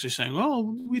season and actually saying,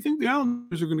 oh, we think the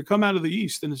Islanders are going to come out of the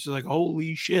East. And it's just like,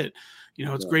 holy shit.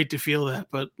 It's great to feel that.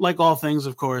 But like all things,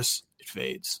 of course, it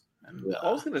fades. And,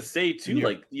 I was going to say too,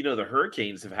 like, the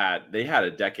Hurricanes had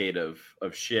a decade of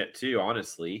shit too,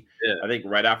 honestly. Yeah. I think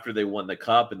right after they won the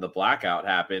Cup and the blackout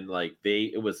happened, like,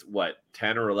 it was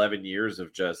 10 or 11 years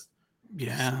of just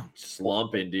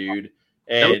slumping, dude.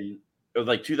 And it was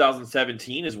like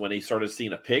 2017 is when they started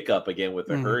seeing a pickup again with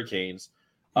the Hurricanes.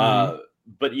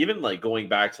 But even, like, going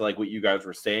back to, like, what you guys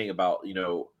were saying about,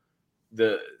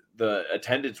 the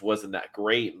attendance wasn't that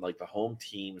great, and, like, the home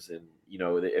teams, and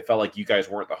it felt like you guys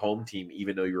weren't the home team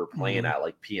even though you were playing at,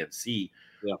 like, PNC.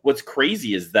 Yeah. What's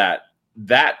crazy is that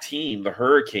team, the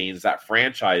Hurricanes, that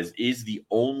franchise, is the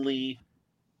only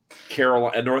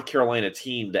North Carolina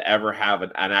team to ever have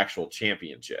an actual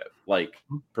championship, like,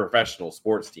 professional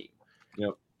sports team.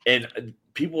 Yep. And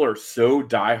people are so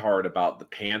diehard about the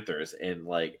Panthers, and,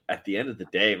 like, at the end of the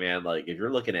day, man, like, if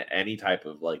you're looking at any type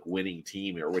of, like, winning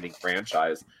team or winning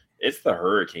franchise, it's the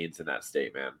Hurricanes in that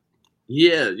state, man.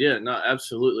 Yeah, no,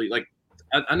 absolutely. Like,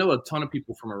 I know a ton of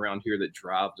people from around here that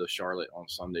drive to Charlotte on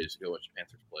Sundays to go watch the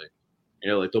Panthers play.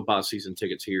 Like, they'll buy season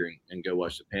tickets here and go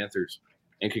watch the Panthers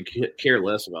and could care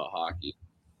less about hockey.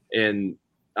 And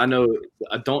I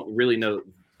don't really know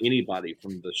anybody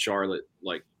from the Charlotte,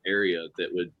 like, area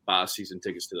that would buy season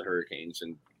tickets to the Hurricanes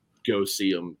and go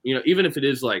see them. Even if it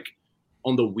is, like,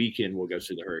 on the weekend, we'll go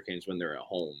see the Hurricanes when they're at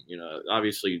home.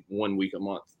 Obviously 1 week a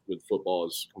month with football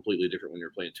is completely different when you're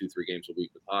playing 2-3 games a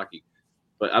week with hockey.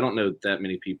 But I don't know that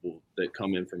many people that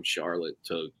come in from Charlotte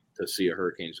to see a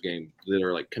Hurricanes game that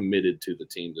are, like, committed to the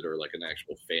team, that are, like, an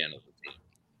actual fan of the team.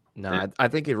 No, I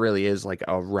think it really is, like,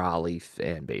 a Raleigh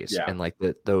fan base, and, like,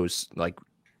 those, like,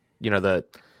 the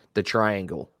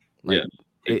triangle, like,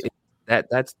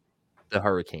 that's the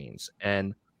Hurricanes.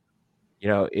 And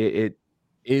it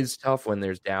is tough when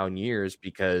there's down years,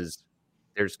 because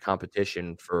there's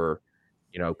competition for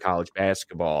college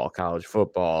basketball, college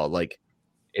football. Like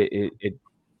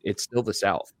it's still the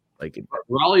South. Like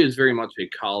Raleigh is very much a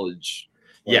college.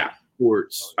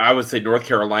 Sports. I would say North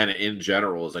Carolina in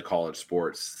general is a college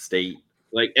sports state.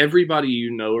 Like everybody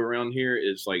around here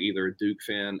is like either a Duke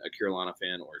fan, a Carolina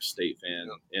fan, or a State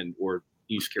fan, or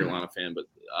East Carolina fan. But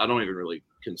I don't even really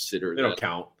consider they don't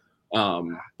count.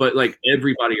 But like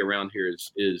everybody around here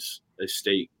is a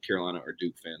State, Carolina, or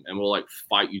Duke fan, and will like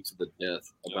fight you to the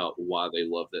death about why they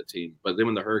love that team. But then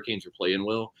when the Hurricanes are playing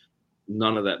well,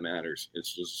 none of that matters.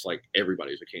 It's just like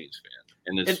everybody's a Canes fan,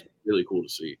 and it's really cool to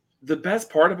see. The best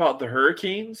part about the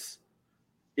Hurricanes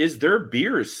is their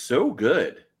beer is so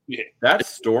good. Yeah. That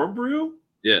Storm Brew,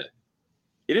 it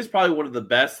is probably one of the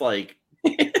best. Like,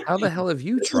 how the hell have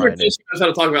you tried it? How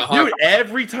to talk about dude,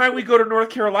 every time we go to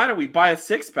North Carolina, we buy a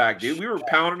 6-pack, dude. We were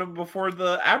pounding them before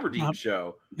the Aberdeen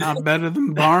show. Not better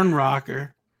than Barn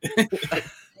Rocker.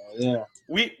 Yeah,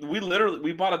 we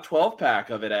bought a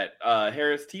 12-pack of it at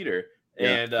Harris Teeter,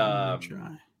 and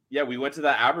yeah, we went to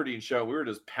that Aberdeen show. We were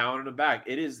just pounding them back.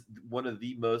 It is one of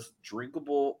the most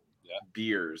drinkable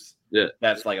beers. Yeah,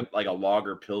 that's like a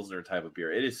lager pilsner type of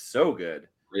beer. It is so good.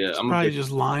 Yeah, it's probably just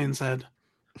Lion's Head.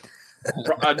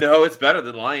 No, it's better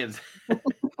than Lions.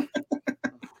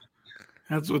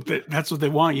 That's what they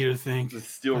want you to think. The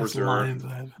Steel Reserve. Lion's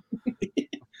Head.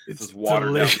 It's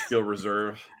watered down Steel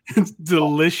Reserve. It's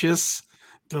delicious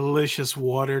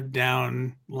watered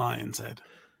down Lion's Head.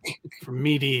 From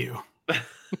me to you.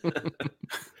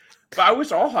 But I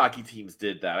wish all hockey teams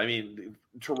did that. I mean,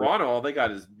 Toronto, all they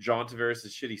got is John Tavares'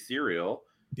 shitty cereal.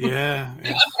 Yeah.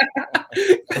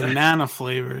 Banana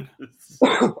flavored.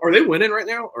 Are they winning right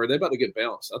now, or are they about to get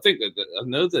bounced? I think that I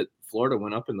know that Florida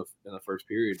went up in the first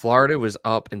period. Florida was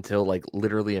up until like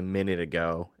literally a minute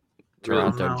ago.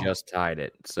 Toronto just tied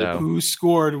it. So who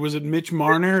scored? Was it Mitch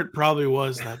Marner? It probably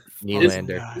was that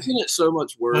Nylander. Isn't it so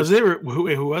much worse? Was it?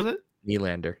 Who was it?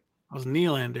 Nylander. It was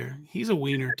Nylander. He's a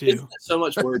wiener too. Isn't it so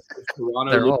much worse? Toronto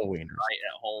They're all wieners right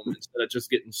at home instead of just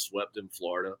getting swept in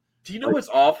Florida. Do you know what's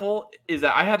awful is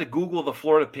that I had to Google the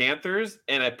Florida Panthers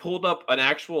and I pulled up an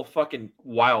actual fucking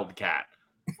Wildcat.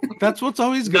 That's what's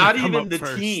always going not to come even up the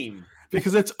first. Team.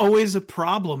 Because it's always a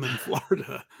problem in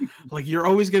Florida. Like you're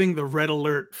always getting the red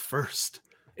alert first.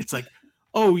 It's like,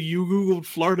 oh, you Googled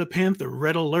Florida Panther,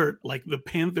 red alert. Like the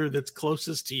panther that's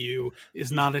closest to you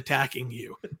is not attacking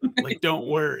you. Like, don't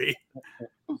worry.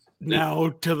 Now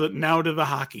to the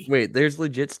hockey. Wait, there's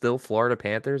legit still Florida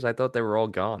Panthers? I thought they were all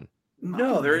gone.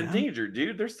 No, they're endangered,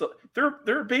 dude.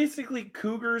 They're basically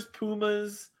Cougars,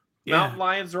 Pumas, Mountain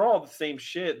Lions. They're all the same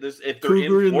shit. If they're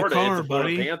Cougar in Florida, the car, it's a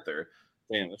Florida buddy. Panther.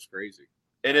 Damn, that's crazy.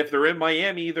 And if they're in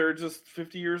Miami, they're just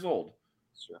 50 years old.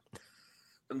 Sure.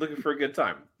 And looking for a good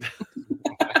time.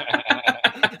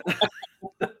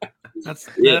 That's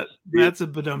a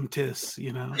badum-tis,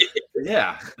 you know.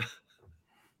 Yeah.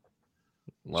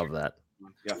 Love that.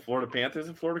 Yeah, Florida Panthers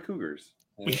and Florida Cougars.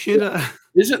 We should.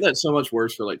 Isn't that so much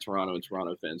worse for like Toronto and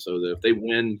Toronto fans? So that if they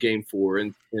win Game 4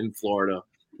 in Florida,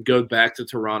 go back to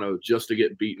Toronto just to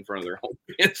get beat in front of their home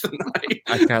fans tonight.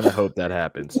 I kind of hope that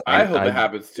happens. I hope it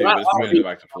happens too. But it's going to go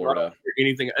back to Florida.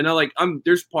 Anything, and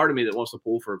there's part of me that wants to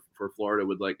pull for Florida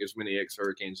with like as many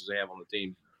ex-Hurricanes as they have on the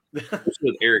team.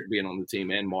 With Eric being on the team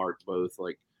and Mark both,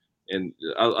 like, and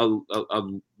I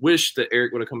wish that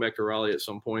Eric would have come back to Raleigh at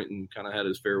some point and kind of had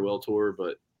his farewell tour,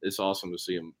 but it's awesome to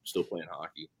see him still playing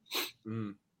hockey.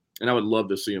 Mm. And I would love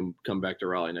to see him come back to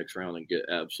Raleigh next round and get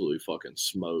absolutely fucking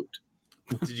smoked.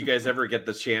 Did you guys ever get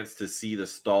the chance to see the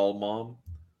Stahl mom?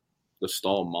 The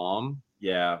Stahl mom?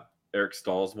 Yeah, Eric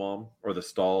Stahl's mom or the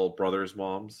Stahl brothers'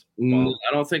 moms. I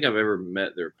don't think I've ever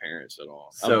met their parents at all.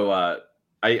 So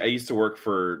I used to work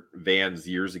for Vans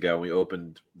years ago. We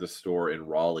opened the store in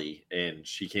Raleigh, and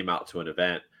she came out to an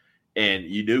event, and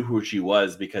you knew who she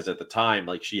was because at the time,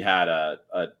 like, she had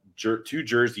two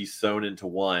jerseys sewn into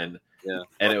one. Yeah,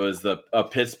 and it was a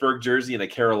Pittsburgh jersey and a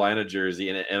Carolina jersey,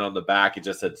 and on the back it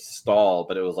just said Stahl,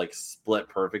 but it was like split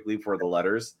perfectly for the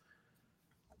letters.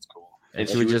 That's cool. And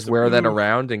she would just wear that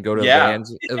around and go to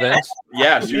Vans events?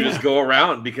 Yeah, she would just go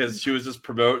around because she was just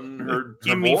promoting her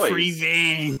Give me boys. free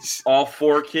Vans. All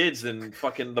 4 kids and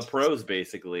fucking the pros,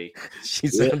 basically. She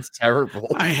sounds terrible.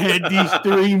 I had these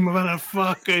 3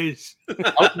 motherfuckers.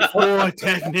 4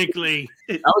 technically.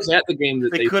 I was at the game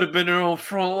that They could have been their own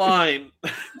front line.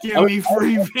 Give me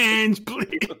free Vans,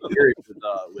 please.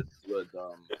 with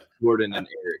Gordon and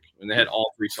Eric, and they had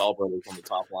all 3 Stahl brothers on the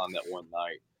top line that one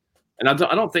night. And I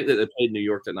don't think that they played New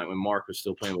York that night when Mark was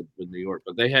still playing with New York,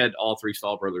 but they had all 3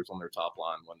 Stahl brothers on their top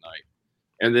line one night.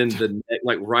 And then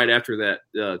right after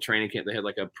that training camp, they had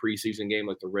like a preseason game,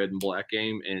 like the red and black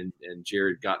game, and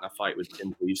Jared got in a fight with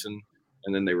Tim Gleason,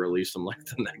 and then they released them like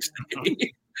the next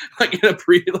day, like in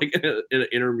an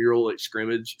intramural like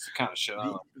scrimmage. It's kind of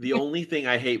show. The only thing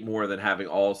I hate more than having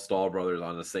all Stahl brothers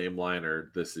on the same line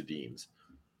are the Sedins.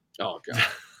 Oh god,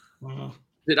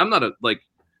 dude, I'm not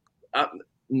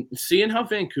seeing how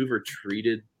Vancouver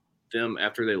treated them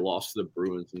after they lost to the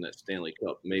Bruins in that Stanley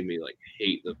Cup made me like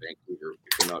hate the Vancouver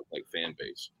Canucks like fan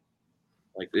base.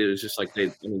 Like it was just like the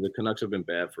Canucks have been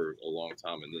bad for a long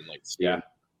time, and then like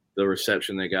the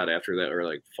reception they got after that, or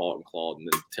like fought and clawed, and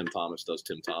then Tim Thomas does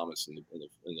Tim Thomas in the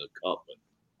cup. But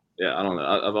yeah, I don't know.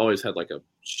 I've always had like a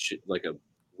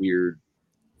weird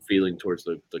feeling towards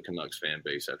the Canucks fan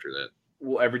base after that.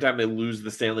 Well, every time they lose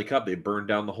the Stanley Cup, they burn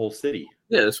down the whole city.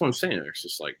 Yeah, that's what I'm saying. It's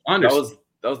just like that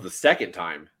was the second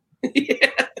time. Yeah,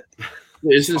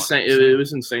 it's insane. It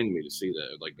was insane to me to see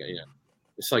that. Like, yeah,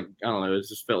 it's like I don't know. It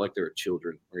just felt like they were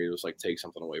children, where you just like take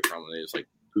something away from them, and they just like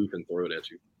poop and throw it at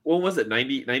you. When was it?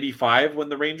 95 when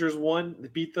the Rangers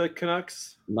beat the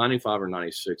Canucks? 95 or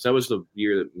 96. That was the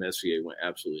year that Messier went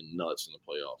absolutely nuts in the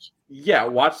playoffs. Yeah,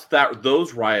 watch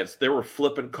those riots. They were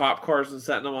flipping cop cars and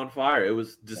setting them on fire. It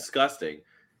was disgusting.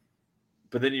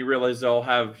 But then you realize they all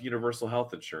have universal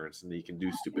health insurance and you can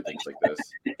do stupid things like this.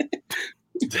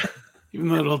 Even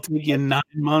though it'll take you 9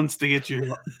 months to get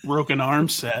your broken arm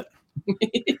set.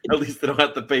 At least they don't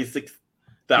have to pay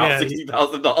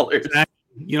 $60,000. Exactly.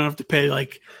 You don't have to pay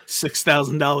like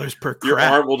 $6,000 per crack. Your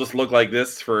arm will just look like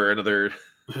this for another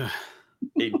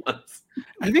 8 months.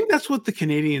 I think that's what the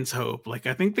Canadians hope. Like,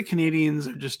 I think the Canadians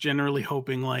are just generally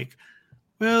hoping, like,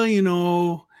 well,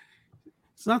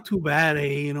 it's not too bad,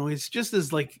 it's just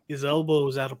as like his elbow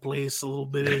is out of place a little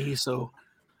bit, so,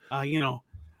 he'll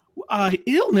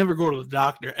never go to the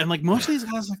doctor. And like most of these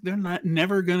guys, like they're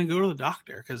never gonna go to the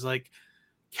doctor because like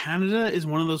Canada is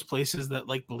one of those places that,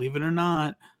 like, believe it or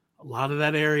not, a lot of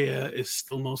that area is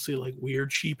still mostly like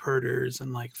weird sheep herders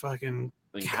and like fucking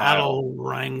cattle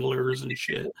wranglers and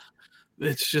shit.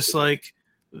 It's just like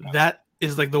that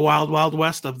is like the wild, wild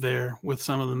west up there with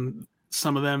some of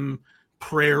them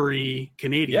prairie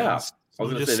Canadians. Yeah, I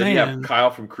was going to say, then you have Kyle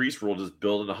from Crease Rule just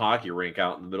building a hockey rink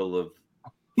out in the middle of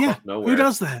nowhere. Who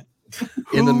does that?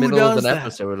 In the middle of an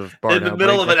episode of Bar In the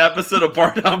middle of an episode of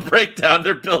Bar Down Breakdown,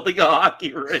 they're building a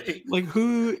hockey rink. Like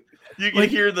who? You can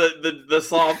hear the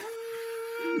soft.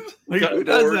 Like who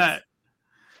does that?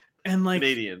 And like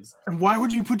Canadians. And why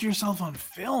would you put yourself on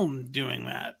film doing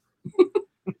that?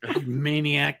 You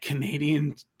maniac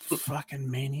Canadian fucking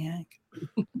maniac.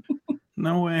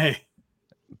 No way.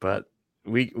 But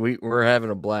we're having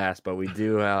a blast, but we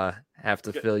do have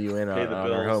to fill you in on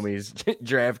our homies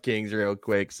DraftKings real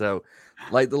quick. So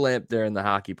light the lamp during the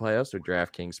hockey playoffs with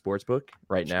DraftKings Sportsbook.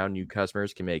 Right now, new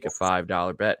customers can make a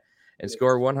 $5 bet and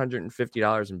score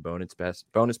 $150 in bonus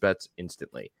bets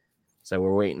instantly. So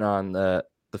we're waiting on the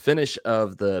finish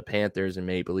of the Panthers and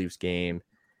Maple Leafs game,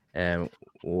 and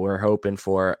we're hoping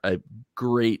for a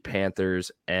great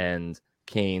Panthers and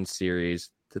Canes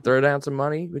series to throw down some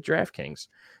money with DraftKings.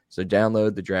 So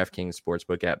download the DraftKings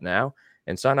Sportsbook app now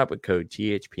and sign up with code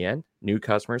THPN. New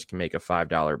customers can make a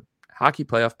 $5 hockey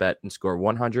playoff bet and score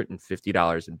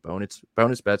 $150 in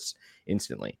bonus bets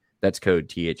instantly. That's code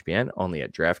THPN only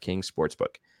at DraftKings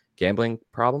Sportsbook. Gambling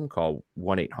problem? Call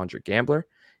 1-800-GAMBLER.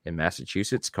 In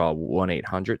Massachusetts, call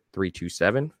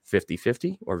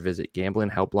 1-800-327-5050 or visit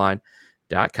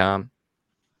gamblinghelpline.com.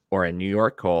 Or in New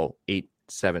York, call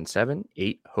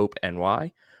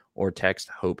 877-8-HOPE-NY or text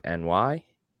HOPE-NY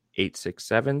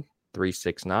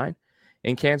 867-369.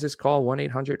 In Kansas, call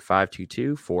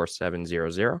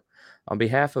 1-800-522-4700. On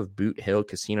behalf of Boot Hill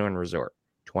Casino and Resort,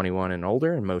 21 and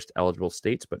older in most eligible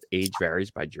states, but age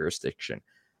varies by jurisdiction.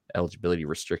 Eligibility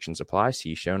restrictions apply.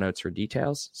 See show notes for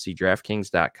details. See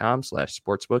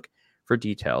DraftKings.com/sportsbook for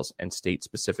details and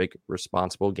state-specific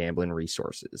responsible gambling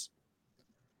resources.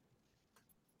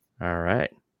 All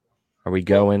right. Are we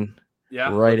going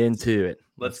right into it?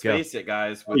 Let's face it,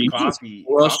 guys. With coffee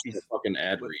fucking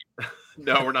ad read.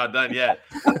 No, we're not done yet.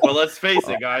 But let's face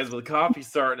it, guys. With coffee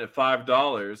starting at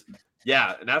 $5,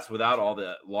 yeah, and that's without all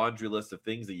the laundry list of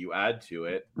things that you add to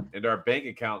it, and our bank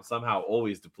account somehow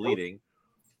always depleting.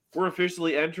 We're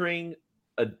officially entering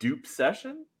a dupe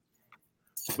session.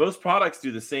 Most products do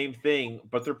the same thing,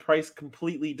 but they're priced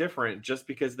completely different just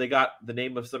because they got the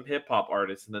name of some hip hop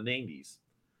artists in the 90s.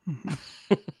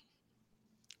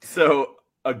 So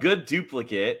a good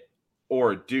duplicate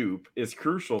or dupe is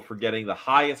crucial for getting the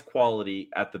highest quality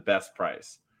at the best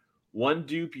price. One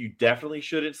dupe you definitely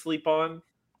shouldn't sleep on: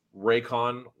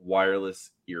 Raycon wireless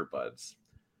earbuds.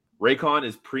 Raycon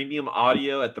is premium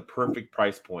audio at the perfect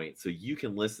price point, so you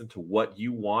can listen to what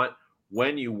you want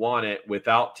when you want it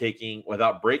without breaking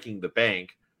the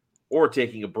bank or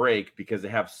taking a break because they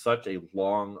have such a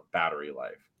long battery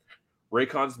life.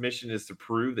 Raycon's mission is to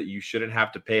prove that you shouldn't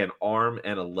have to pay an arm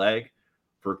and a leg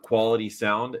for quality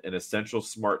sound and essential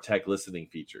smart tech listening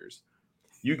features.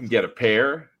 You can get a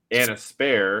pair and a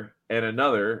spare and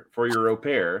another for your au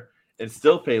pair and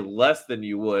still pay less than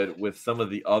you would with some of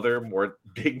the other more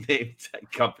big name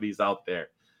tech companies out there.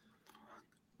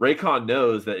 Raycon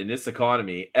knows that in this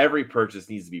economy, every purchase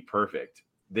needs to be perfect.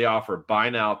 They offer buy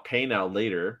now, pay now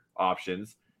later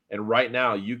options, and right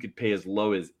now you could pay as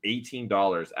low as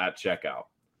 $18 at checkout.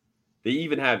 They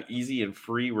even have easy and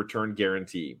free return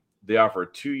guarantee. They offer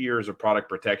 2 years of product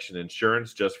protection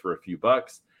insurance just for a few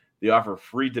bucks. They offer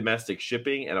free domestic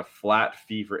shipping and a flat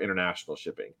fee for international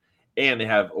shipping. And they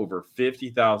have over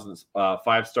 50,000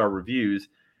 5-star reviews,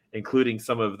 including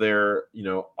some of their,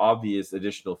 obvious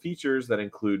additional features that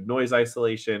include noise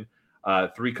isolation,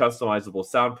 3 customizable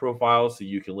sound profiles so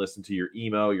you can listen to your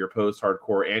emo, your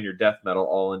post-hardcore, and your death metal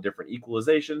all in different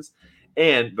equalizations.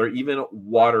 And they're even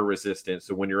water resistant.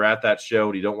 So when you're at that show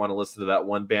and you don't want to listen to that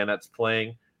one band that's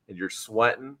playing and you're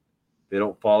sweating, they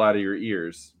don't fall out of your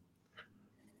ears.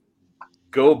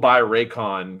 Go buy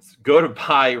Raycons. Go to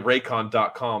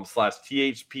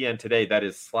buyraycon.com/THPN today. That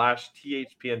is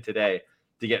 /THPN today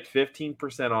to get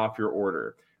 15% off your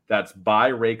order. That's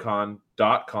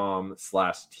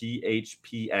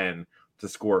buyraycon.com/THPN to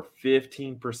score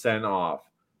 15% off.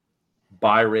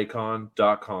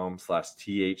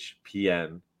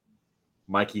 Buyraycon.com/THPN.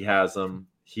 Mikey has them.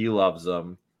 He loves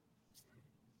them.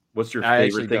 What's your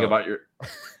favorite thing about your?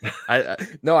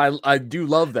 I do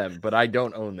love them, but I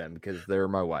don't own them because they're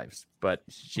my wife's. But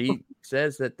she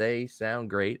says that they sound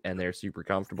great and they're super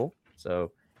comfortable.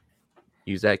 So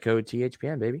use that code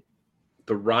THPN, baby.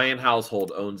 The Ryan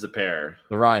household owns a pair.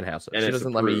 The Ryan household. And she it's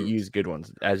doesn't approved. let me use good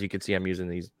ones. As you can see, I'm using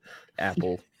these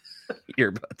Apple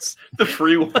earbuds. The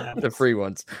free ones. The free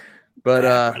ones.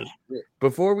 But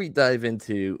before we dive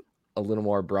into a little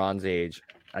more Bronze Age,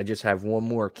 I just have one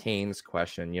more Canes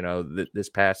question. This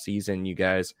past season, you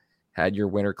guys had your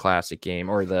Winter Classic game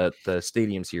or the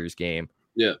Stadium Series game.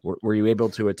 Yeah. Were you able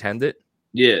to attend it?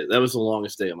 Yeah, that was the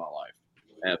longest day of my life.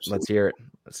 Absolutely. Let's hear it.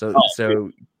 So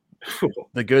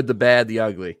the good, the bad, the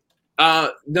ugly.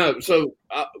 No. So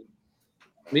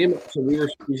we were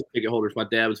season ticket holders. My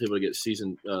dad was able to get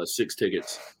season 6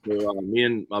 tickets. So, me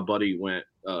and my buddy went.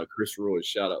 Chris Roy,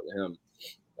 shout out to him.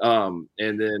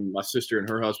 And then my sister and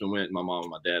her husband went, and my mom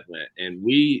and my dad went. And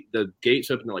the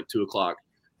gates opened at like 2:00.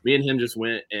 Me and him just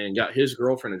went and got his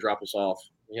girlfriend to drop us off.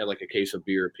 We had like a case of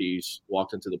beer apiece,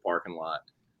 walked into the parking lot,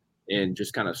 and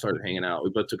just kind of started hanging out. We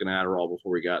both took an Adderall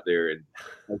before we got there. And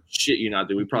shit you not,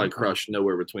 dude, we probably crushed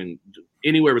anywhere between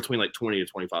like 20 to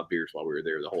 25 beers while we were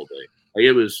there the whole day. Like,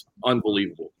 it was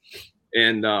unbelievable.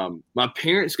 And my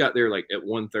parents got there like at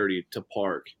 1:30 to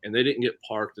park, and they didn't get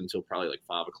parked until probably like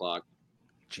 5:00.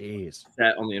 Jeez.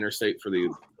 Sat on the interstate for the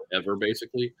ever,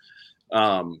 basically.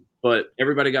 But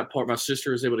everybody got parked. My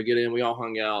sister was able to get in. We all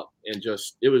hung out, and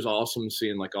it was awesome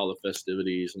seeing like all the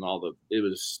festivities and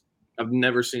I've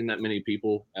never seen that many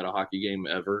people at a hockey game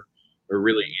ever, or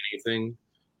really anything.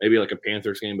 Maybe like a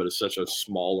Panthers game, but it's such a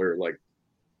smaller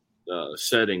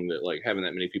setting that like having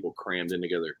that many people crammed in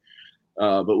together.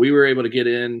 But we were able to get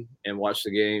in and watch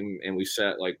the game, and we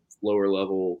sat like lower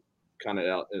level, kind of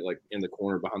out like in the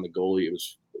corner behind the goalie. It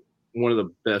was one of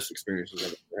the best experiences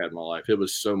I've ever had in my life. It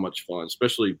was so much fun,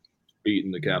 especially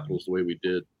beating the Capitals the way we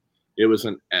did. It was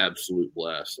an absolute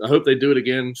blast. I hope they do it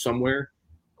again somewhere.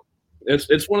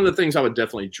 It's one of the things I would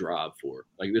definitely drive for.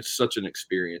 Like, it's such an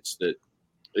experience that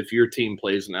if your team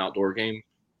plays an outdoor game,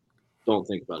 don't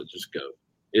think about it. Just go.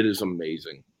 It is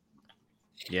amazing.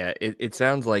 Yeah, it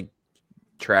sounds like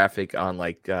traffic on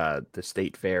like the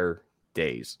state fair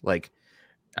days. Like,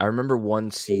 I remember one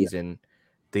season,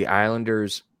 the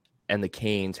Islanders and the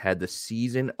Canes had the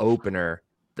season opener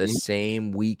the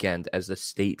same weekend as the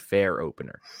state fair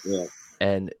opener. Yeah,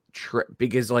 and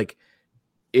because like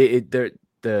the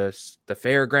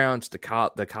fairgrounds,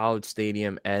 the college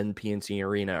stadium, and PNC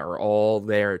Arena are all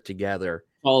there together.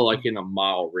 All like in a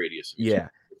mile radius. Yeah,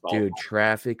 dude,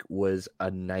 traffic was a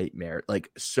nightmare. Like,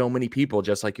 so many people,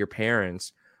 just like your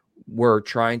parents, were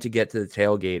trying to get to the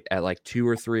tailgate at like 2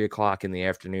 or 3 o'clock in the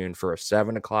afternoon for a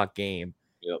 7 o'clock game.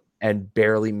 Yep. And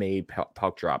barely made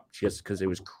puck drop just because it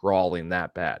was crawling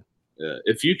that bad. Yeah.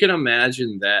 If you can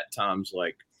imagine that times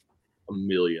like a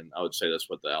million, I would say that's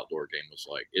what the outdoor game was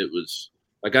like. It was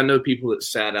like, I know people that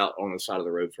sat out on the side of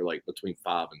the road for like between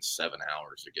 5 and 7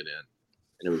 hours to get in.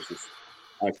 And it was just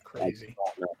crazy. I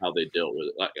don't know how they dealt with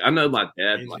it. Like, I know my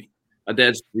dad, my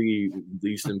dad's the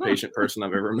least impatient person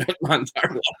I've ever met in my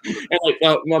entire life. And like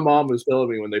my mom was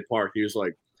telling me when they parked, he was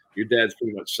like, your dad's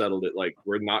pretty much settled it. Like,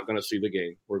 we're not going to see the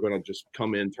game. We're going to just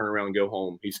come in, turn around, and go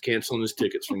home. He's canceling his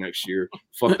tickets for next year.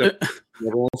 Fuck that.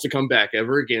 Never wants to come back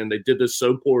ever again. They did this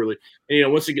so poorly.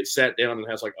 And, once he gets sat down and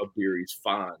has like a beer, he's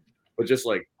fine. But just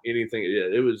like anything,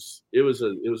 it was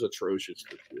atrocious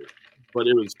this year. But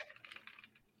it was,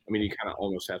 I mean, you kind of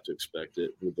almost have to expect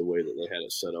it with the way that they had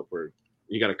it set up, where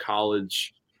you got a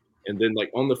college. And then, like,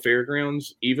 on the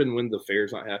fairgrounds, even when the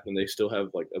fair's not happening, they still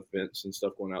have, like, events and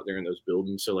stuff going out there in those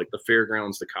buildings. So, like, the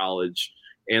fairgrounds, the college,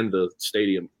 and the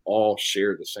stadium all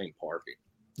share the same parking.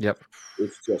 Yep.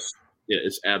 It's just,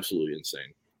 it's absolutely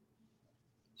insane.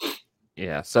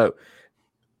 Yeah. So,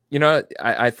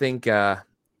 I think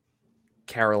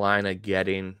Carolina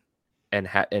getting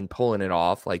and pulling it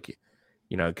off, like,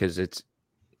 because it's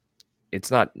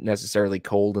not necessarily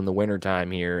cold in the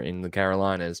wintertime here in the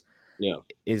Carolinas. Yeah,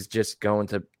 is just going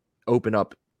to open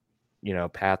up,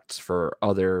 paths for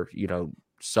other,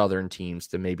 Southern teams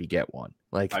to maybe get one.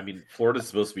 Like, I mean, Florida's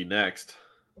supposed to be next.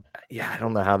 Yeah, I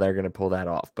don't know how they're going to pull that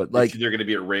off, but like, they're going to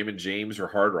be at Raymond James or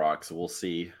Hard Rock, so we'll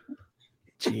see.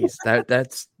 Jeez,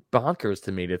 that's bonkers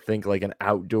to me to think like an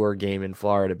outdoor game in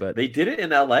Florida, but they did it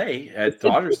in LA at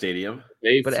Dodger Stadium.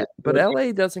 But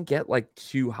LA doesn't get like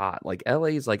too hot. Like LA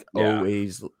is like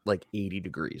always like 80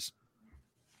 degrees.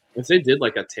 If they did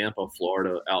like a Tampa,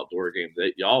 Florida outdoor game,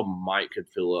 that y'all could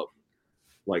fill up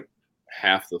like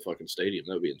half the fucking stadium.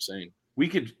 That would be insane. We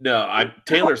could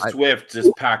Taylor Swift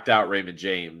just packed out Raymond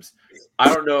James.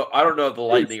 I don't know if the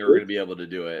Lightning are going to be able to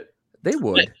do it. They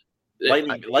would.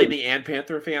 Lightning and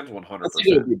Panther fans, 100%. I think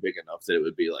it would be big enough that it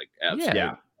would be like absolutely.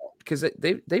 Yeah. Because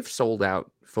they've sold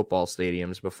out football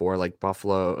stadiums before, like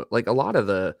Buffalo. Like a lot of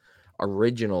the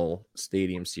original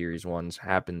Stadium Series ones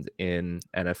happened in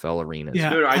NFL arenas.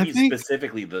 Yeah, no, I mean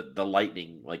specifically the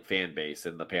Lightning like fan base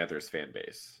and the Panthers fan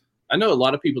base. I know a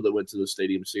lot of people that went to the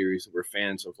Stadium Series were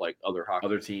fans of like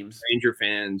other teams, Ranger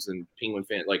fans and Penguin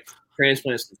fans, like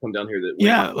transplants that come down here.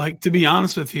 Like to be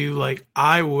honest with you, like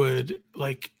I would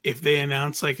like if they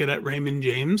announced like it at Raymond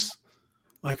James,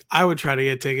 like I would try to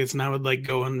get tickets and I would like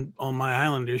go on my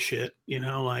Islanders shit,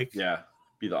 like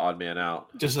be the odd man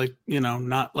out. Just like,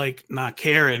 not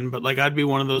caring, but like I'd be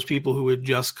one of those people who would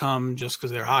just come just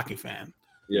because they're a hockey fan.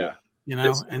 Yeah.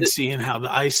 And seeing how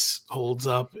the ice holds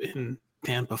up in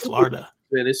Tampa, Florida.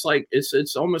 And it's like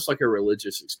it's almost like a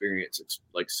religious experience. It's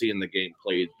like seeing the game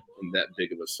played in that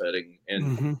big of a setting.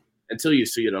 And until you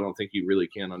see it, I don't think you really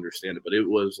can understand it. But it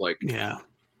was like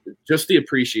just the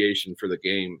appreciation for the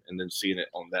game and then seeing it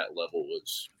on that level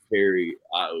was very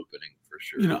eye-opening. For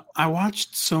sure. I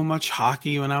watched so much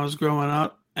hockey when I was growing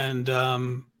up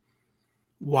and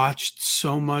watched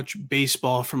so much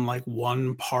baseball from like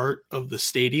one part of the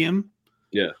stadium.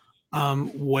 Yeah.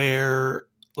 Where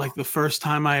like the first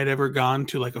time I had ever gone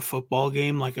to like a football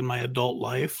game, like in my adult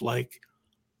life, like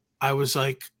I was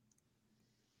like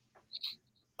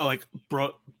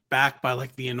brought back by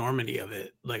like the enormity of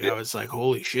it. Like I was like,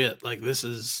 holy shit, like this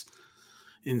is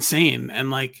insane.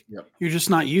 And like you're just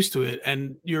not used to it.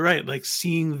 And you're right, like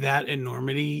seeing that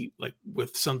enormity like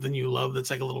with something you love that's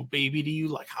like a little baby to you,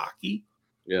 like hockey.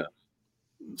 Yeah.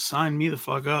 Sign me the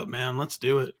fuck up, man. Let's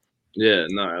do it. Yeah,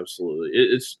 no, absolutely.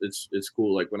 It's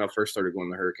cool. Like when I first started going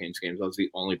to Hurricanes games, I was the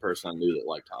only person I knew that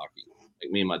liked hockey.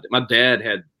 Like me and my dad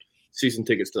had season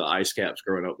tickets to the Ice Caps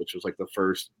growing up, which was like the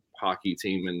first hockey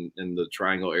team in the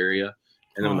Triangle area.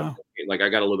 And then like I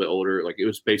got a little bit older, like it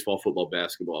was baseball, football,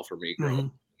 basketball for me growing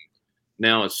up.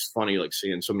 Now it's funny like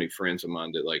seeing so many friends of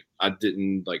mine that like I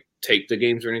didn't like take the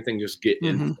games or anything, just get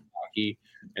into hockey.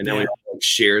 And then we like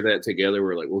share that together.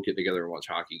 We're like, we'll get together and watch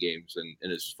hockey games,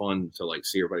 and it's fun to like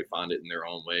see everybody find it in their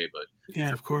own way. But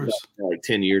yeah, of course. Like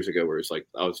 10 years ago, where it's like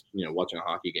I was watching a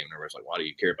hockey game, and everybody's like, "Why do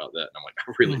you care about that?" And I'm like,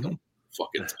 "I really don't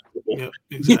fucking." Yep,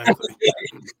 exactly.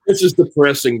 It's just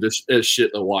depressing as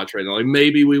shit to watch right now. Like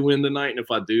maybe we win tonight, and if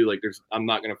I do, like I'm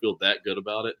not gonna feel that good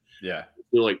about it. Yeah, I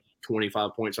feel like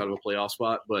 25 points out of a playoff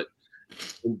spot, but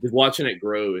watching it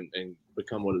grow and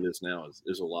become what it is now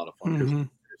is a lot of fun.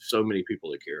 There's so many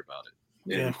people that care about it.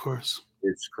 Yeah, of course.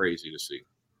 It's crazy to see.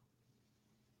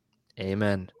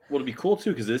 Amen. Well, it'll be cool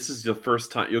too because this is the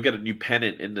first time you'll get a new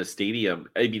pennant in the stadium.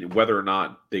 I mean, whether or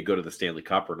not they go to the Stanley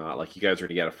Cup or not, like you guys are going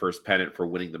to get a first pennant for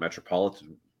winning the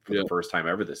Metropolitan for the first time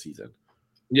ever this season.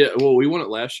 Yeah, well, we won it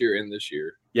last year and this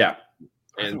year. Yeah,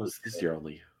 and it was this year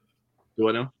only. Do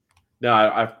I know? No,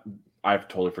 I've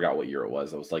totally forgot what year it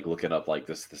was. I was like looking up like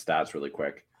the stats really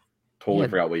quick. Totally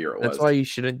forgot what year it was. That's why you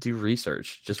shouldn't do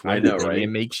research. Just I know, right?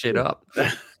 And make shit up.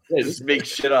 Just make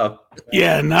shit up.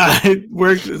 Yeah, it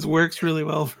works. It works really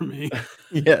well for me.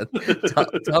 Yeah,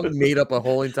 Tom made up a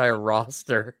whole entire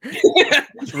roster.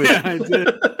 Yeah, I did.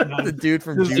 The dude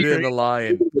from Judah and the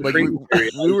Lion. Like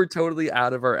we were totally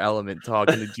out of our element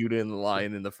talking to Judah and the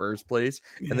Lion in the first place,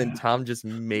 and then Tom just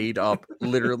made up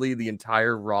literally the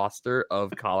entire roster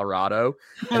of Colorado.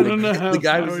 And the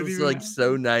guy was just like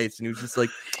so nice, and he was just like,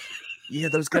 "Yeah,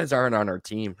 those guys aren't on our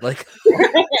team." Like,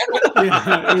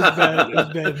 yeah, it was bad. It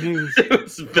was bad news. It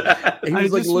was bad. He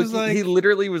was like looking. He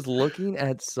literally was looking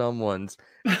at someone's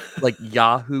like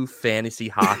Yahoo fantasy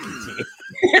hockey team.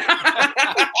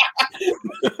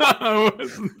 It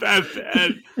wasn't that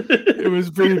bad. It was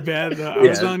pretty bad though.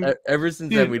 Ever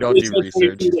since then, we don't do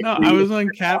research. No, I was on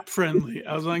Cap Friendly.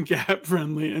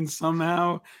 And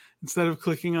somehow instead of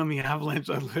clicking on the Avalanche,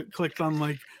 I clicked on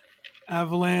like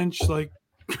Avalanche, like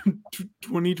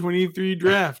 2023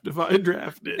 draft. If I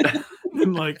drafted,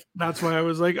 and like that's why I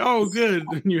was like, oh, good.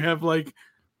 And you have like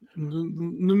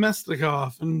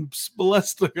Nemestikov and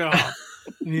Spalestikov,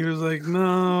 and he was like,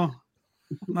 no.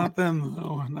 Not them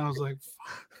though, and I was like,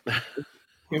 "Fuck!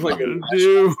 What am I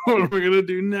gonna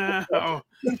do now?"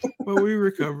 But we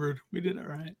recovered. We did all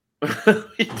right.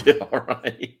 We did all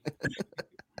right.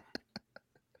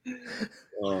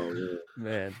 Oh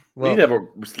man! Well, we need to have a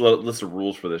list of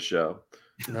rules for this show.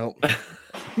 Nope,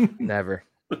 never.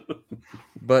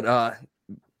 But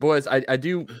boys, I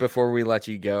do before we let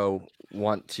you go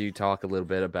want to talk a little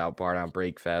bit about Bar Down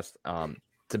Breakfast.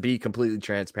 To be completely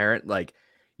transparent, like.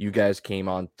 You guys came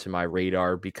onto my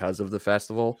radar because of the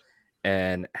festival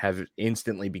and have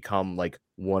instantly become like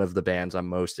one of the bands I'm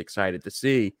most excited to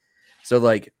see. So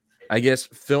like, I guess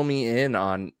fill me in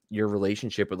on your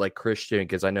relationship with like Christian,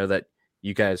 because I know that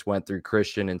you guys went through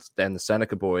Christian and then the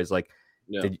Seneca Boys. Like,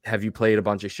 have you played a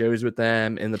bunch of shows with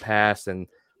them in the past? And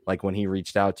like when he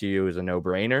reached out to you, it was a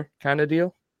no-brainer kind of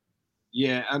deal?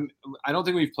 Yeah, I don't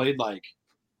think we've played like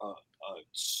a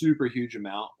super huge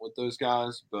amount with those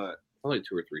guys, but probably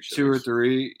 2 or 3 shows. 2 or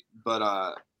 3,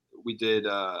 but we did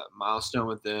Milestone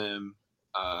with them.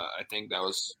 I think that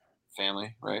was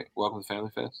Family, right? Welcome to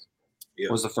Family Fest. Yeah.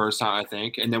 Was the first time, I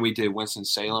think. And then we did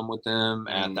Winston-Salem with them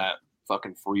at that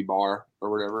fucking free bar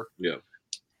or whatever. Yeah.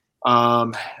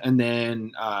 And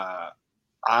then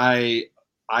I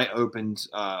opened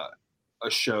a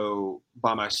show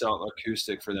by myself,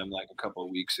 acoustic, for them like a couple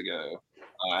of weeks ago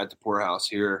at the Poorhouse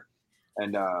here.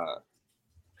 And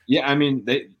yeah, I mean,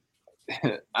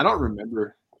 I don't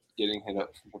remember getting hit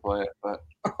up to play it, but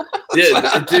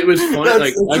yeah, it was fun.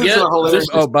 Like, I guess.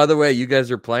 Oh, by the way, you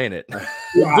guys are playing it.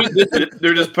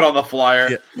 They're just put on the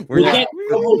flyer. Yeah.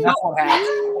 That's what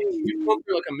happened. We've gone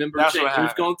through like a member change.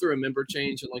 We've gone through a member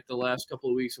change in like the last couple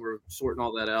of weeks. We're sorting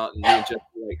all that out, and me and Jeff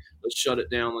were like, let's shut it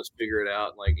down, let's figure it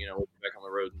out. Like, we'll be back on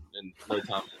the road in no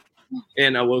time.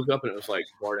 And I woke up and it was like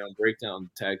Bar Down Breakdown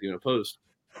tagged you in a post.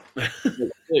 I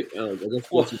guess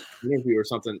what's an interview or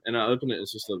something, and I opened it.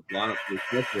 It's just a lineup for the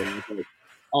festival, and I was like,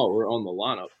 "Oh, we're on the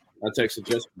lineup." I texted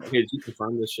Justin, "Hey, did you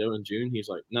confirm this show in June?" He's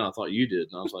like, "No, I thought you did."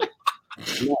 And I was like,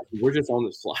 "No, we're just on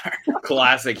this flyer."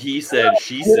 Classic. He said,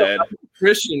 she said.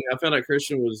 Christian, I found out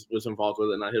Christian was involved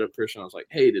with it, and I hit up Christian. I was like,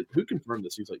 "Hey, who confirmed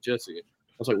this?" He's like, "Jesse."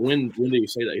 I was like, when did you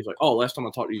say that? He's like, "Oh, last time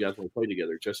I talked to you guys when we played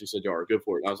together, Jesse said y'all are good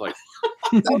for it." And I was like,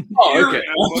 "Oh, okay."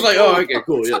 I was like, "Oh, okay,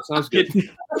 cool. Yeah, sounds good."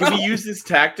 Can we use this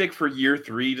tactic for year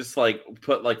 3? Just like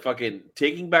put like fucking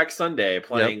Taking Back Sunday,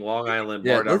 playing Long Island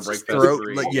Bar Down Breakfast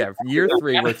 3. Year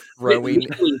 3 we're throwing.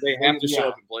 They have to show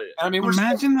up and play it. I mean,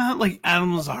 imagine that, like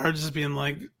Adam Lazar just being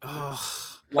like, "Ugh."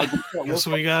 Like, guess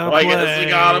we gotta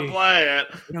play. it.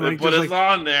 They put us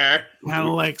on there. Kind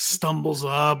of like stumbles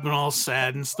up and all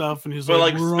sad and stuff, and he's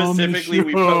like specifically,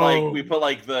 we put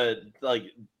the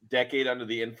Decade Under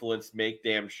the Influence, Make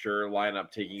Damn Sure lineup,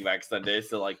 Taking Back Sunday.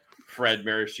 So like Fred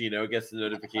Maraschino gets the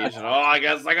notification. Oh, I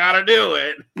guess I gotta do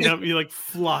it. Yep, he like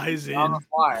flies in,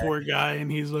 poor guy, and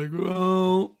he's like,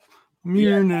 "Well, I'm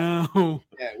here now."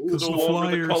 Yeah, we the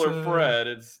one with the color Fred.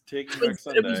 It's Taking Back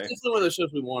Sunday. It was just one of the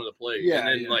shows we wanted to play. Yeah,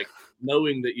 and then like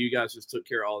knowing that you guys just took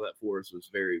care of all that for us was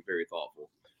very, very thoughtful.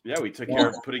 Yeah, we took care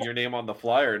of putting your name on the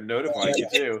flyer and notifying you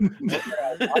too.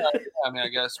 I mean, I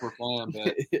guess we're playing,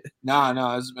 but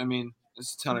no.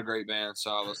 It's a ton of great bands.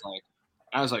 So I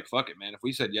was like, fuck it, man. If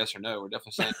we said yes or no, we're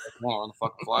definitely saying yes or no on the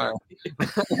fucking flyer.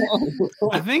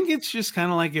 I think it's just kind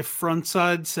of like if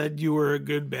Frontside said you were a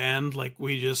good band, like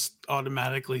we just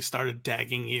automatically started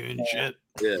tagging you and shit.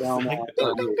 Yeah.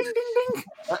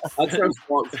 I trust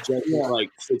Walt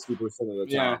like 60% of the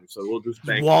time, so we'll just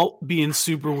bank. Walt being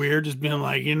super weird, just being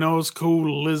like, it's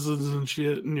cool, lizards and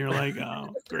shit, and you're like,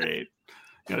 oh, great.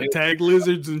 Gotta tag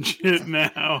lizards and shit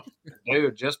now.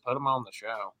 Dude, just put them on the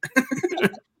show.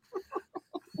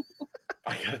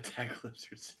 I gotta tag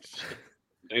lizards and shit.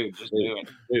 Dude, just do it.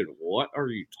 Dude, what are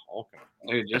you talking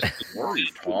about? Dude, just what are you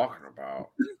talking about?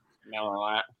 Miller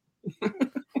Lite.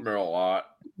 Miller Lite.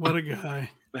 What a guy.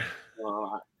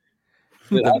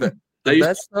 The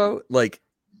best though, like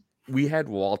we had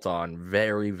Walt on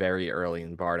very, very early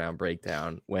in Bar Down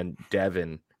Breakdown when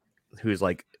Devin, who's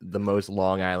like the most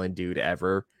Long Island dude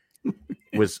ever,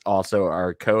 was also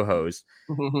our co-host.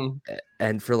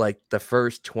 And for like the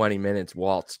first 20 minutes,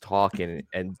 Walt's talking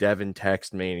and Devin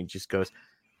texts me and he just goes,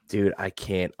 dude, I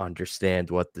can't understand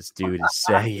what this dude is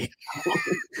saying.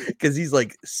 Because he's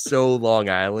like so Long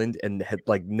Island and had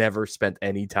like never spent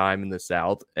any time in the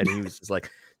South. And he was just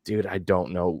like, dude, I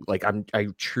don't know. Like, I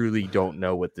truly don't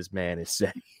know what this man is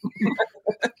saying.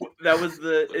 That was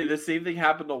the same thing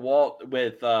happened to Walt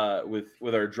with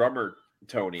our drummer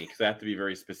Tony, because I have to be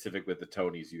very specific with the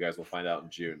Tonys. You guys will find out in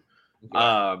June.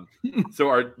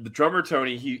 So the drummer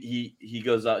Tony, he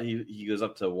goes up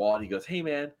to Walt and he goes, hey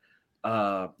man,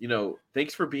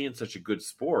 thanks for being such a good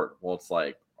sport. Walt's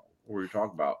like, what are you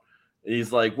talking about? And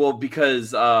he's like, well,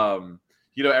 because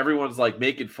everyone's like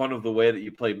making fun of the way that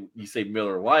you say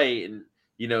Miller Lite, and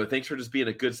thanks for just being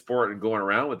a good sport and going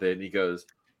around with it. And he goes,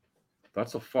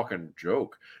 that's a fucking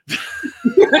joke.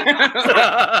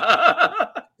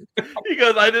 He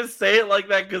goes, I just say it like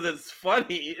that because it's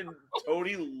funny, and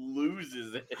Tony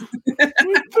loses it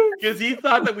because he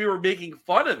thought that we were making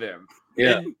fun of him.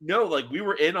 Yeah, and no, like we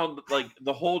were in on like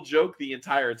the whole joke the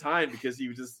entire time, because he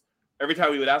was just every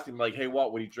time we would ask him like, "Hey,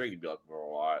 Walt, what do you drink?" He'd be like, "A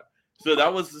lot." So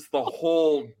that was just the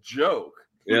whole joke.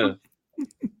 Yeah.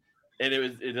 And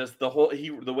it just the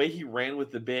way he ran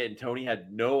with the bit, and Tony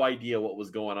had no idea what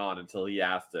was going on until he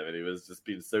asked him, and he was just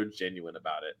being so genuine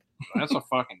about it. That's a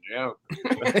fucking joke.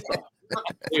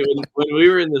 Dude, when we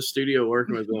were in the studio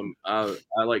working with them, I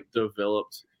like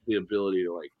developed the ability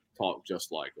to like talk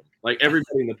just like him. Like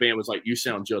everybody in the band was like, "You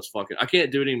sound just fucking." I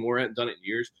can't do it anymore. I haven't done it in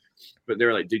years, but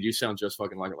they're like, "Dude, you sound just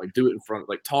fucking like him." Like, do it in front.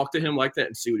 Like, talk to him like that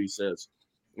and see what he says.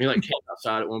 And he like came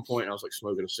outside at one point, and I was like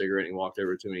smoking a cigarette, and he walked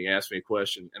over to me. He asked me a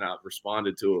question, and I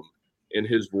responded to him in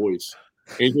his voice.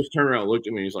 And he just turned around and looked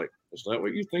at me. He's like, "Is that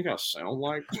what you think I sound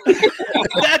like?"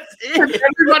 That's it.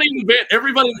 Everybody in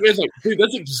the band's like, "Dude,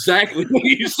 that's exactly what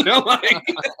you sound like."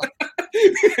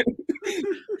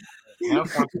 No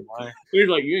fucking way. He's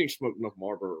like, "You ain't smoked enough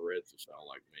Marlboro Reds to sound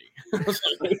like me." I was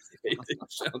like, "It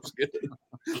sounds good."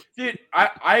 Dude,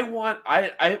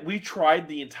 we tried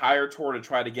the entire tour to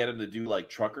try to get him to do like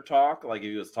trucker talk, like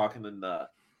he was talking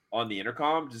on the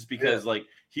intercom, just because like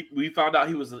we found out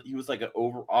he was like an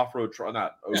off-road truck,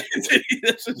 not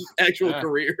that's his actual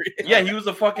career. Yeah, he was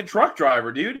a fucking truck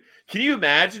driver, dude. Can you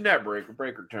imagine that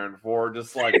breaker turn forward,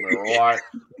 just like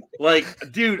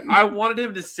like, dude, I wanted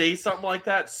him to say something like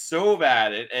that so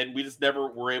bad, and we just never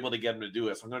were able to get him to do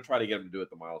it. So I'm gonna try to get him to do it at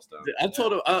the milestone. I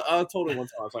told him one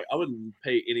time, I was like, I wouldn't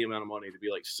pay any amount of money to be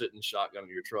like sitting shotgun in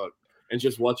your truck and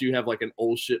just watch you have like an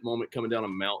old shit moment coming down a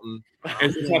mountain,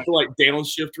 and just have to like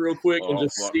downshift real quick and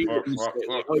just see what you say.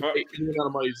 Like, I would pay any amount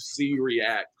of money to see you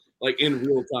react, like in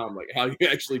real time, like how you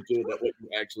actually do that, what you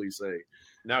actually say.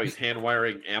 Now he's hand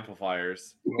wiring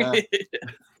amplifiers. Yeah.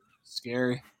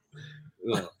 Scary.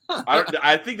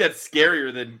 I think that's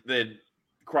scarier than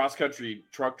cross country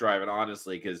truck driving,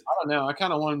 honestly, because I don't know. I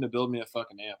kind of want him to build me a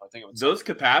fucking amp. I think it would those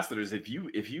capacitors. If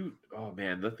you, oh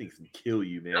man, that thing can kill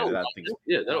you, man. That'll actually kill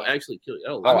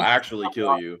you. That'll actually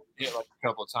kill you. Yeah, like a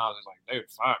couple of times. It's like, dude,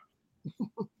 fuck.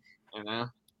 You know.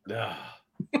 Now.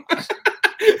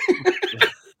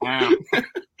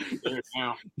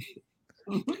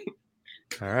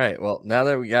 All right. Well, now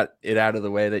that we got it out of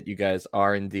the way that you guys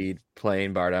are indeed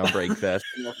playing Bar Down Breakfest,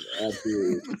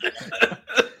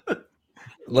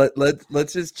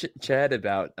 let's just chat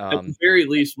about. At the very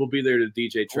least, we'll be there to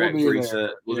DJ track preset.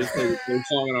 We'll just play the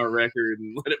song on our record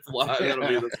and let it fly. That'll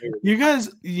be the you guys,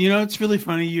 it's really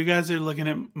funny. You guys are looking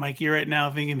at Mikey right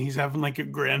now, thinking he's having like a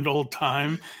grand old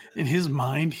time. In his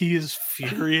mind, he is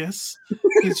furious.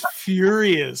 He's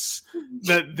furious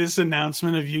that this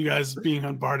announcement of you guys being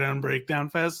on Bar Down Breakdown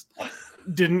Fest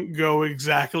didn't go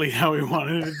exactly how he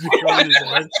wanted it to go in his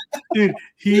head. Dude,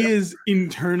 he is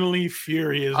internally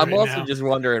furious. I'm also now. just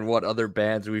wondering what other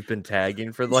bands we've been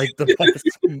tagging for like the past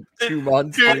 2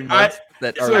 months, 3 months.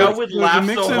 I would laugh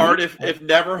so hard if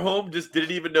Neverhome just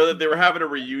didn't even know that they were having a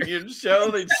reunion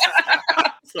show. They just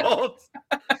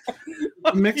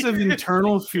a mix of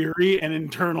internal fury and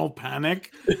internal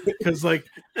panic, because like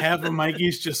half of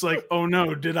Mikey's just like, oh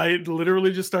no, did I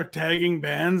literally just start tagging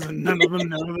bands and none of them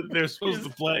know that they're supposed to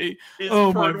play?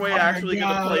 Oh my God, actually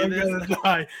gonna play this? I'm gonna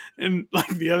die. And like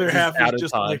the other half is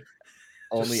just time. Like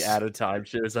only out of time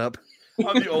shows up.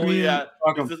 I'm the only this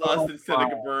is us and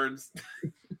Seneca Burns.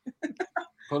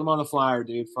 Put them on the flyer,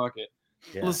 dude. Fuck it.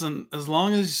 Yeah. Listen, as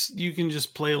long as you can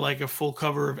just play like a full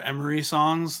cover of Emery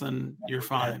songs, then you're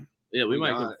fine. Yeah, we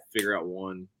might figure out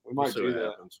one. We might do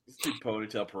that.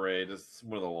 Ponytail Parade is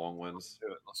one of the long ones.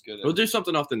 Let's get it. We'll do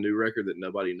something off the new record that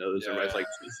nobody knows. Yeah. Everybody's like,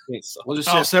 we'll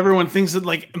just so everyone thinks that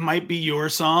like it might be your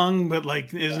song, but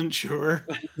like isn't sure.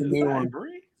 The new one.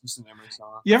 Just an Emery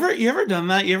song. You ever done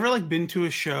that? You ever like been to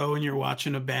a show and you're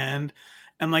watching a band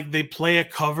and like they play a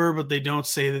cover, but they don't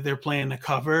say that they're playing a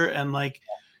cover, and like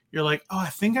you're like, oh, I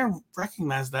think I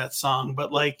recognize that song,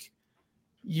 but like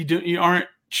you aren't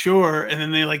sure, and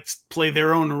then they like play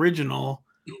their own original,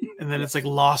 and then it's like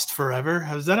lost forever.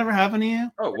 Has that ever happened to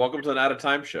you? Oh, welcome to an Out of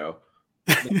Time show.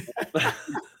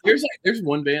 There's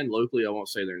one band locally, I won't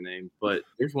say their name, but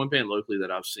there's one band locally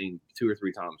that I've seen 2 or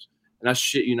 3 times, and I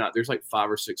shit you not, there's like 5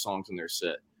 or 6 songs in their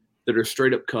set that are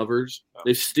straight up covers.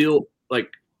 They steal like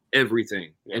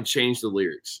everything and change the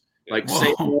lyrics, like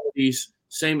same melodies,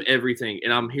 same everything,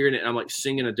 and I'm hearing it and I'm like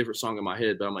singing a different song in my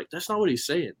head, but I'm like, that's not what he's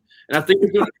saying. And I think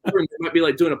they're doing they might be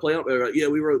like doing a play on. They're like, yeah,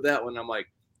 we wrote that one. I'm like,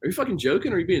 are you fucking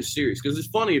joking or are you being serious? Because it's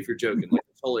funny if you're joking, like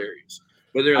it's hilarious.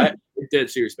 But they're like dead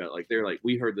serious about it. Like they're like,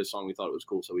 we heard this song, we thought it was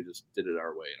cool, so we just did it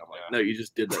our way. And I'm like, no, you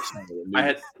just did that song with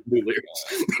new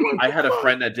lyrics. I had a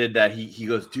friend that did that. He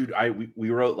goes, dude, we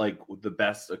wrote like the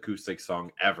best acoustic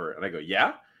song ever. And I go,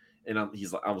 yeah. And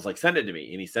I was like, send it to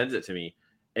me. And he sends it to me.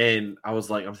 And I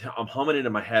was like, I'm humming it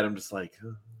in my head. I'm just like,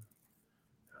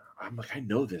 I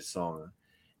know this song.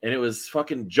 And it was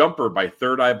fucking Jumper by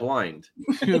Third Eye Blind.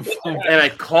 And I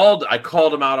called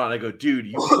him out on it. I go, dude,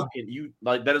 you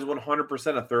like that is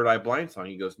 100% a Third Eye Blind song.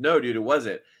 He goes, no, dude, it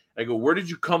wasn't. I go, where did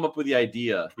you come up with the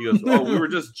idea? He goes, oh, we were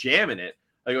just jamming it.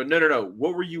 I go, no.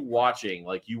 What were you watching?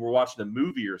 Like you were watching a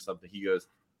movie or something. He goes,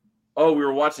 oh, we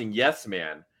were watching Yes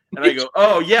Man. And I go,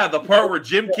 oh, yeah, the part where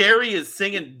Jim Carrey is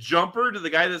singing Jumper to the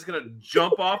guy that's going to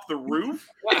jump off the roof?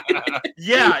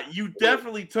 Yeah, you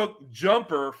definitely took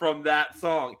Jumper from that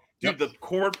song. Dude, the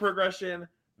chord progression,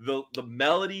 the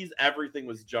melodies, everything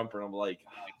was Jumper. And I'm like,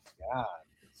 oh, God.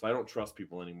 So I don't trust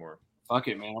people anymore. Fuck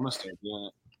it, man. I'm going to start doing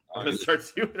it. I'm going to start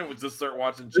doing it. Just start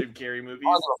watching Jim Carrey movies.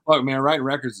 Fuck, man. Writing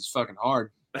records is fucking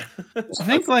hard. I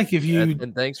think like if you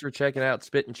and thanks for checking out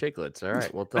Spittin' Chicklets. All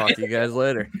right, we'll talk to you guys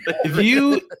later. If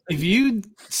you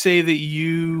say that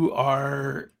you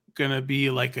are gonna be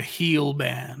like a heel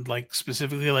band, like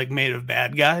specifically like made of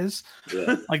bad guys,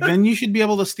 like then you should be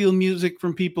able to steal music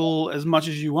from people as much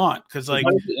as you want. Because like,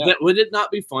 would it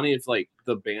not be funny if like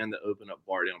the band that opened up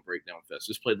Bar Down Breakdown Fest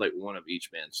just played like one of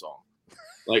each band's song?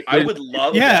 Like I would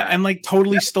love that. And like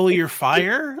totally stole your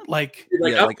fire. Like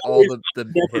all the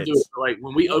hits. Like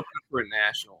when we open up for a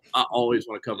national, I always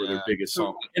want to cover their biggest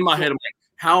song. In my head, I'm like,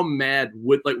 how mad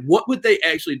what would they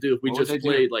actually do if we just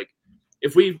played like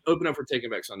if we open up for Taking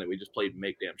Back Sunday, we just played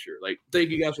Make Damn Sure. Like, thank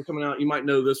you guys for coming out. You might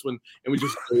know this one, and we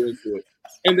just go into it.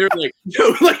 And they're like,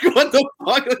 yo, like what the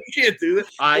fuck? Like, you can't do this.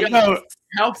 I know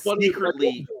how funny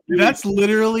secretly. That's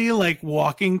literally like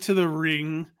walking to the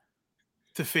ring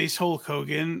to face Hulk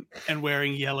Hogan and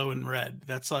wearing yellow and red.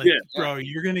 That's like, bro,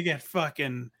 you're gonna get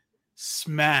fucking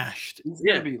smashed. He's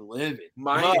gonna be livid.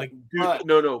 My dream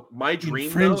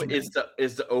though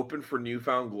is to open for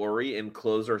Newfound Glory and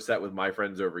close our set with My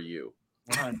Friends Over You.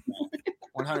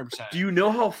 100%. Do you know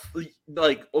how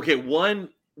like okay, one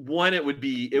it would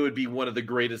be one of the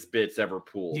greatest bits ever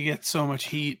pulled. You get so much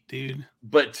heat, dude.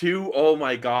 But 2, oh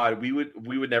my god, we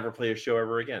would never play a show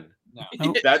ever again.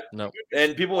 No.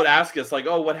 And people would ask us like,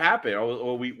 "Oh, what happened?"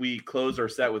 Oh, we closed our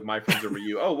set with My Friends Over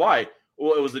You. Oh, why?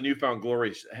 Well, it was a Newfound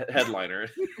Glory headliner.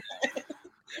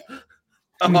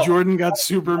 And Jordan got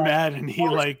super mad, and he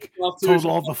like told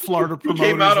all the Florida promoters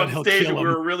he came out on that stage, and we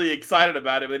were really excited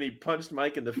about it. And he punched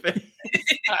Mike in the face.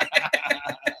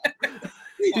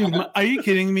 Dude, are you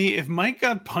kidding me? If Mike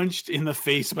got punched in the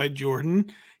face by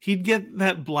Jordan, he'd get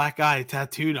that black eye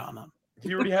tattooed on him.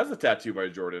 He already has a tattoo by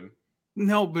Jordan.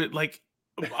 No, but like,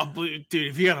 dude,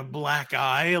 if he got a black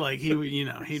eye, like he would,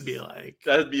 he'd be like,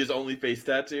 that'd be his only face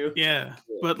tattoo. Yeah,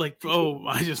 but like, oh,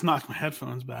 I just knocked my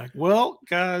headphones back. Well,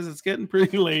 guys, it's getting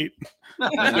pretty late.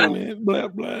 Blah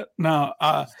blah. No,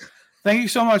 thank you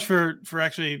so much for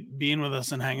actually being with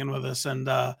us and hanging with us. And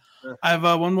I have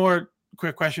one more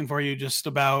quick question for you, just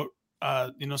about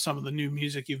some of the new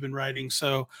music you've been writing.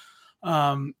 So,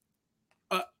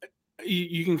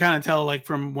 you can kind of tell, like,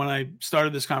 from when I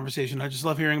started this conversation, I just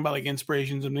love hearing about like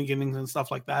inspirations and beginnings and stuff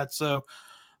like that. So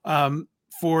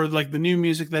for like the new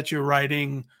music that you're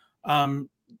writing, do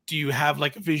you have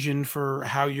like a vision for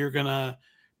how you're going to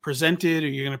present it? Or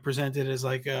you're going to present it as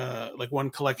like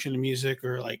one collection of music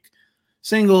or like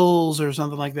singles or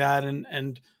something like that?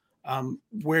 And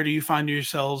where do you find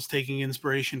yourselves taking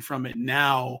inspiration from it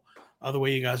now? the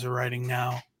way you guys are writing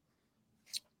now?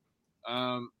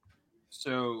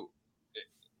 So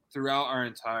throughout our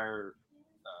entire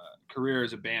career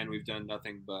as a band, we've done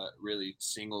nothing but really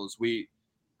singles. We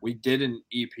did an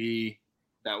EP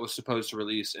that was supposed to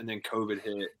release, and then COVID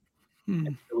hit.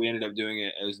 And so we ended up doing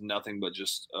it as nothing but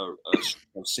just a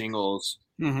singles.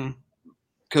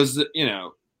 Because you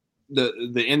know,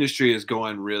 the industry is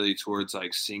going really towards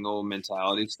like single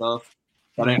mentality stuff.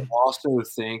 But I also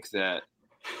think that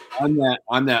I'm that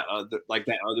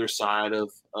other side of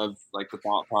like the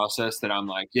thought process that I'm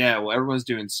like, yeah, well, everyone's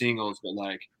doing singles, but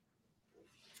like,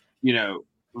 you know,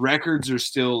 records are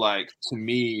still like, to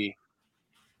me,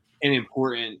 an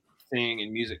important thing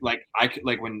in music. Like I could,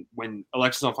 like when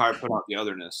Alexisonfire put out The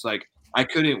Otherness, like I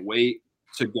couldn't wait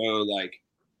to go like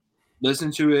listen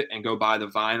to it and go buy the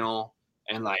vinyl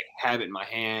and like have it in my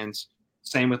hands.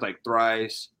 Same with like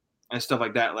Thrice and stuff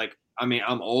like that. Like, I mean,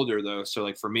 I'm older though, so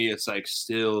like for me, it's like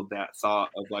still that thought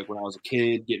of like when I was a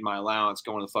kid, getting my allowance,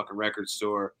 going to the fucking record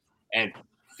store, and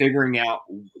figuring out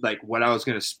like what I was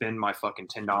going to spend my fucking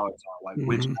 $10 on, like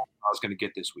which album I was going to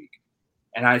get this week.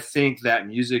 And I think that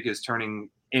music is turning,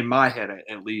 in my head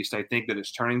at least, I think that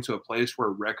it's turning to a place where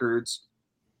records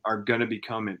are going to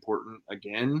become important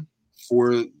again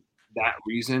for that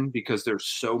reason, because there's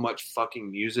so much fucking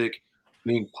music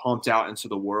being pumped out into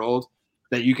the world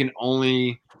that you can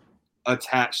only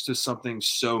attach to something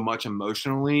so much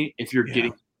emotionally if you're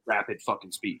getting rapid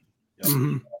fucking speed.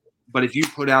 But if you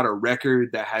put out a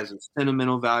record that has a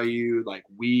sentimental value, like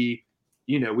we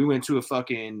went to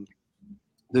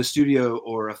the studio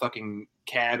or a fucking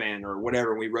cabin or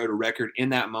whatever, and we wrote a record in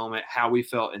that moment, how we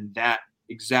felt in that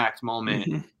exact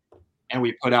moment. And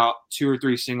we put out 2 or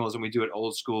 3 singles, and we do it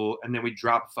old school, and then we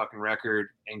drop a fucking record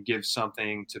and give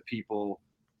something to people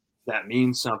that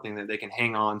means something that they can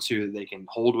hang on to, that they can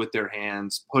hold with their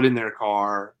hands, put in their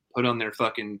car, put on their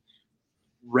fucking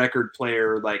record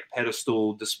player, like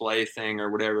pedestal display thing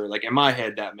or whatever. Like in my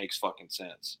head, that makes fucking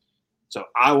sense. So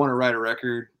I want to write a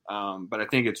record, but I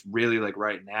think it's really like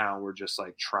right now we're just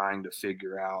like trying to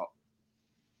figure out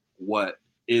what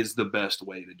is the best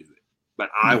way to do it. But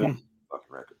I want a fucking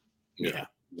record. Yeah.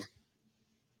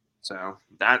 So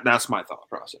that's my thought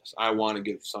process. I want to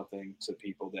give something to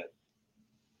people that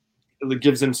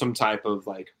gives them some type of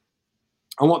like,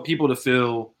 I want people to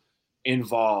feel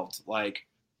involved, like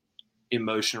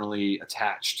emotionally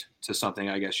attached to something,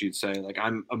 I guess you'd say. Like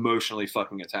I'm emotionally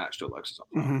fucking attached to Alexis.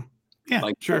 Yeah,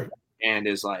 like sure. And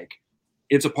is like,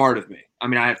 it's a part of me. I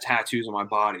mean, I have tattoos on my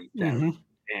body that and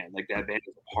like that band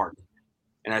is a part of me.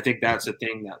 And I think that's the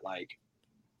thing that like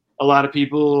a lot of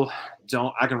people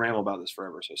don't. I can ramble about this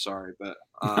forever, so sorry, but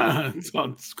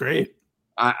it's great.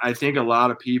 I think a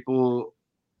lot of people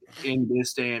in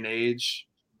this day and age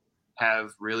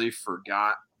have really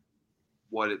forgot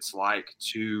what it's like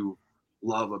to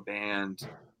love a band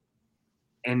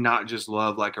and not just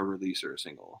love like a release or a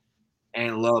single,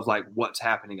 and love like what's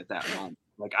happening at that moment.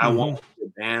 Like I want a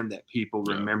band that people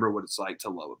remember what it's like to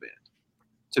love a band,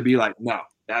 to be like, no,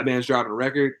 that band's dropping a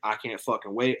record. I can't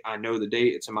fucking wait. I know the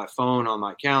date. It's in my phone, on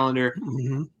my calendar,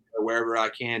 or wherever I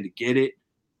can to get it.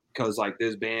 Because like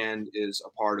this band is a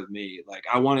part of me. Like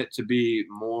I want it to be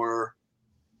more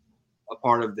a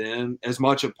part of them, as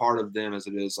much a part of them as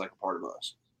it is like a part of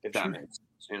us, if that makes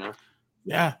sense, you know?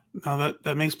 Yeah, no,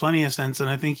 that makes plenty of sense. And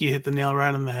I think you hit the nail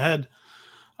right on the head.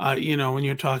 You know, when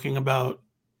you're talking about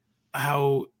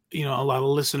how, you know, a lot of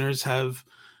listeners have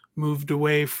moved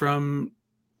away from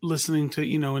listening to,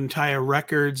 you know, entire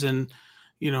records and,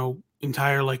 you know,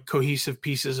 entire like cohesive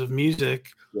pieces of music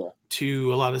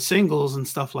to a lot of singles and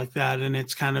stuff like that. And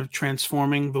it's kind of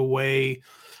transforming the way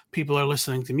people are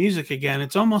listening to music again.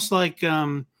 It's almost like,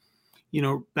 you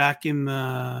know, back in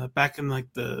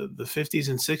like the 50s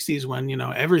and 60s when, you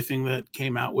know, everything that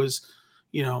came out was,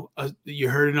 you know, you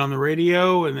heard it on the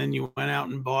radio and then you went out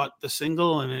and bought the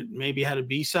single and it maybe had a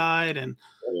B-side and,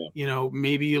 you know,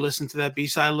 maybe you listened to that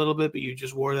B-side a little bit, but you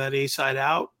just wore that A-side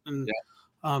out. And,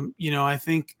 you know, I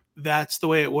think that's the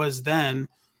way it was then.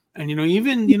 And, you know,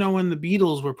 even, you know, when the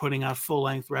Beatles were putting out full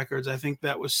length records, I think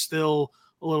that was still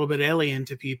a little bit alien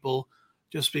to people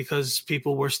just because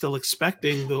people were still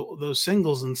expecting those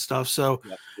singles and stuff. So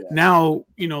now,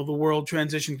 you know, the world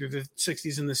transitioned through the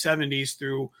 60s and the 70s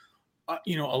through,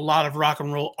 you know, a lot of rock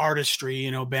and roll artistry,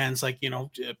 you know, bands like, you know,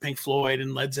 Pink Floyd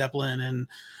and Led Zeppelin and,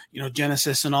 you know,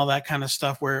 Genesis and all that kind of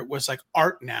stuff where it was like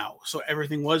art now. So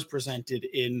everything was presented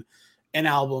in an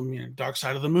album, you know, Dark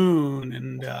Side of the Moon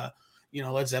and, you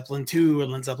know, Led Zeppelin 2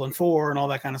 and Led Zeppelin 4 and all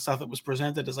that kind of stuff that was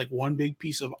presented as like one big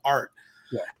piece of art.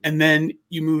 And then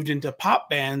you moved into pop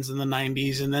bands in the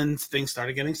 90s, and then things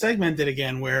started getting segmented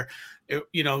again, where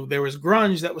there was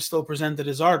grunge that was still presented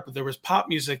as art, but there was pop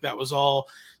music that was all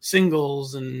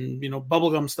singles and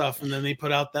bubblegum stuff. And then they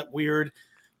put out that weird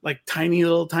like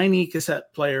tiny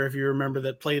cassette player, if you remember,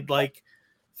 that played like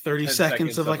 30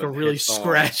 seconds of like a really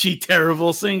scratchy,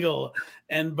 terrible single.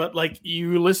 But like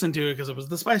you listen to it because it was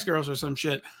the Spice Girls or some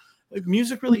shit. Like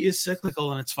music really is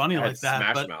cyclical, and it's funny like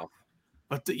that. Smash Mouth.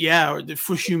 But the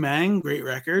Fushu Mang, great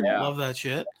record. Yeah. Love that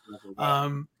shit.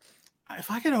 If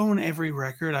I could own every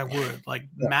record, I would. Like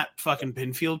Matt fucking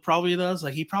Pinfield probably does.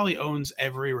 Like he probably owns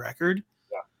every record.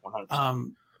 Yeah,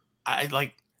 100%.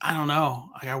 I don't know.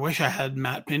 Like I wish I had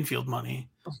Matt Pinfield money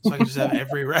so I could just have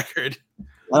every record.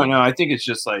 I don't know. I think it's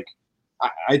just like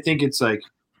I think it's like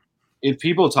if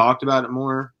people talked about it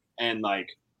more, and like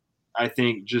I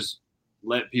think just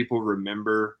let people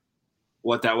remember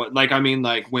what that was. Like I mean,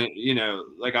 like when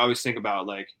like I always think about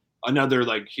like another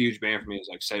like huge band for me is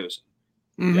like Seosin.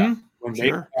 Mm-hmm. Yeah. When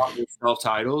they were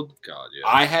self-titled, God, yeah.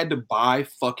 I had to buy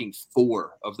fucking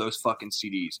 4 of those fucking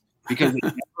CDs because it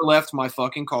never left my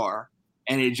fucking car,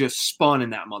 and it just spun in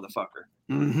that motherfucker.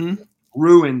 Mm-hmm.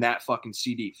 Ruined that fucking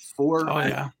CD 4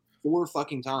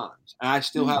 fucking times, and I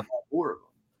still have all 4 of them,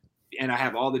 and I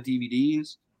have all the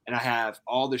DVDs, and I have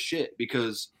all the shit,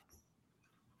 because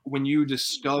when you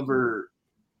discover,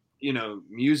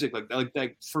 music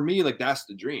like for me, like that's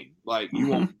the dream. Like you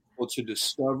want people to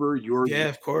discover your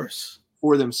of course,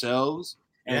 for themselves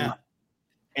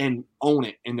and own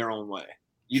it in their own way.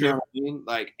 You know what I mean?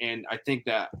 Like, and I think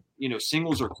that,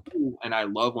 singles are cool, and I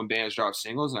love when bands drop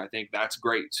singles, and I think that's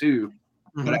great too.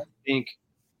 Mm-hmm. But I think,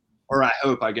 or I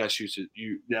hope, I guess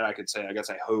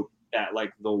I hope that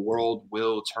like the world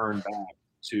will turn back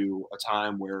to a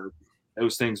time where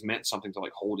those things meant something to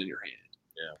like hold in your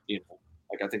hand. Yeah.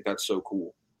 Like I think that's so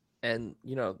cool. And,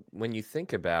 when you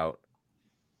think about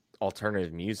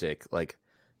alternative music, like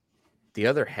the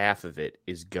other half of it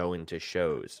is going to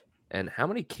shows. And how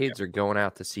many kids are going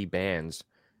out to see bands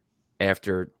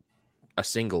after a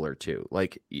single or two?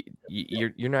 Like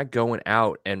you're not going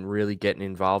out and really getting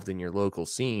involved in your local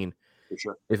scene for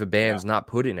sure if a band's not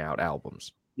putting out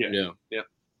albums. Yeah.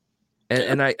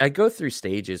 And I go through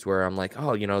stages where I'm like,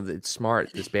 oh, it's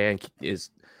smart. This band is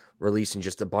releasing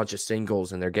just a bunch of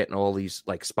singles and they're getting all these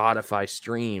like Spotify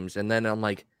streams. And then I'm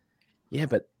like, yeah,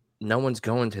 but no one's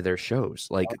going to their shows.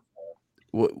 Like,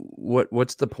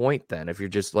 what's the point then if you're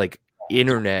just like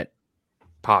internet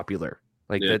popular?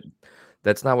 Like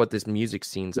that's not what this music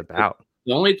scene's about.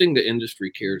 The only thing the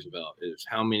industry cares about is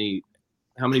how many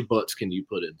butts can you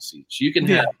put in seats. You can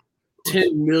have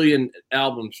 10 million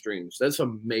album streams. That's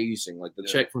amazing. Like the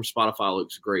check from Spotify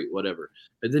looks great, whatever.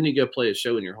 But then you go play a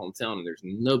show in your hometown and there's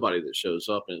nobody that shows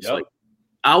up. And it's like,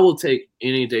 I will take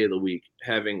any day of the week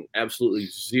having absolutely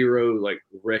zero like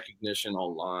recognition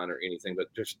online or anything,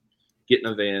 but just get in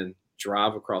a van,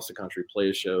 drive across the country, play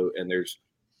a show, and there's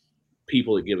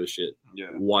people that give a shit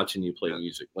watching you play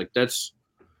music. Like that's,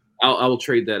 I will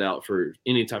trade that out for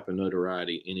any type of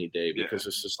notoriety any day, because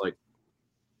it's just like,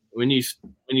 when you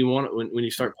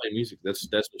start playing music, that's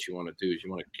what you want to do, is you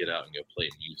want to get out and go play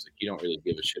music. You don't really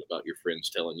give a shit about your friends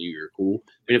telling you you're cool.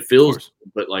 I mean, it feels,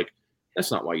 but like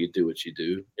that's not why you do what you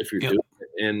do if you're doing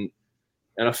it.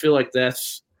 And I feel like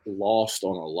that's lost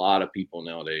on a lot of people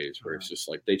nowadays, where it's just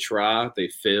like they try, they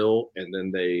fail, and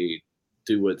then they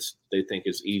do what they think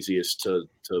is easiest to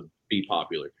be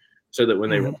popular. So that when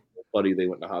they were buddy they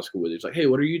went to high school with, it's like, hey,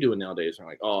 what are you doing nowadays? And I'm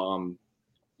like, oh,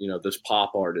 this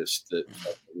pop artist that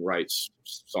writes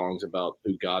songs about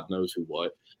who God knows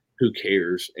who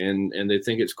cares. And they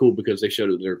think it's cool because they showed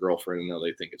it to their girlfriend and now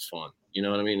they think it's fun. You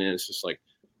know what I mean? And it's just like,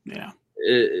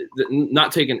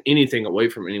 not taking anything away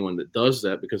from anyone that does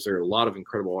that, because there are a lot of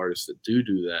incredible artists that do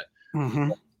that.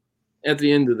 Mm-hmm. At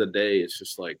the end of the day, it's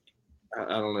just like, I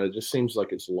don't know. It just seems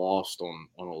like it's lost on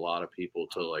a lot of people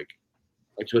to like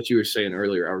what you were saying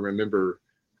earlier. I remember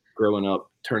growing up,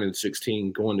 turning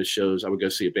 16, going to shows. I would go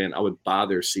see a band. I would buy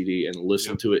their CD and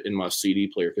listen to it in my CD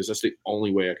player, because that's the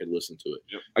only way I could listen to it.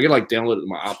 Yep. I could like download it to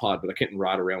my iPod, but I couldn't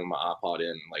ride around with my iPod in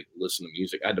and like listen to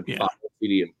music. I had to buy the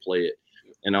CD and play it.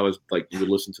 And I was like, you would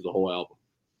listen to the whole album.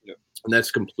 Yep. And that's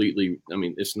completely, I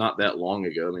mean, it's not that long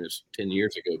ago. I mean, it's 10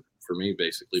 years ago for me,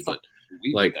 basically. But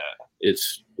like,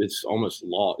 it's almost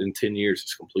law. In 10 years,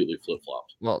 it's completely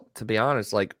flip-flopped. Well, to be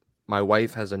honest, like, my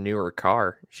wife has a newer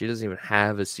car. She doesn't even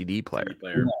have a CD player.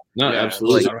 No,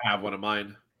 absolutely. I don't have one of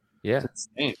mine. Yeah.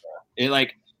 It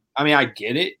like, I mean, I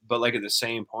get it, but like at the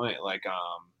same point, like,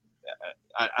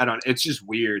 I don't, it's just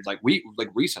weird. Like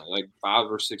recently, like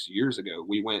 5 or 6 years ago,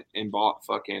 we went and bought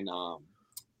fucking,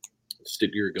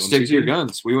 Stick to Your Guns. Stick to Your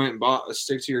Guns. We went and bought a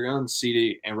Stick to Your Guns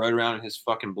CD and rode around in his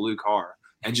fucking blue car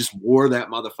and just wore that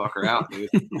motherfucker out, dude.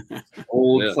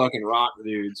 Old fucking rock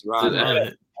dudes. Right.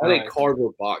 I had a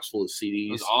cardboard box full of CDs.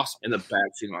 It was awesome. In the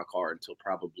backseat of my car until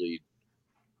probably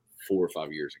 4 or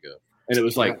 5 years ago. And it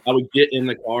was like I would get in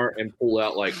the car and pull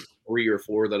out like 3 or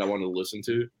 4 that I wanted to listen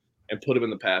to and put them in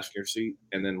the passenger seat.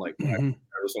 And then like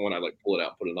someone I'd like pull it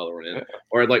out, put another one in.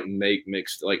 Or I'd like make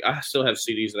mixed. Like I still have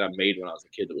CDs that I made when I was a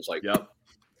kid that was like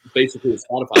basically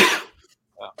Spotify.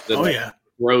 Throw it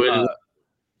in.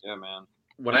 Yeah, man.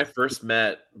 When I first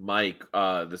met Mike,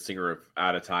 the singer of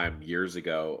Out of Time years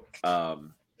ago, I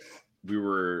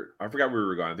forgot where we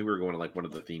were going. I think we were going to like one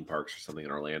of the theme parks or something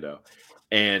in Orlando.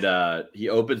 And he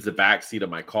opens the back seat of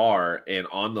my car, and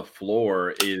on the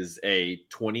floor is a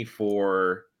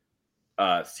 24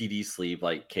 CD sleeve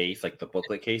like case, like the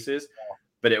booklet cases,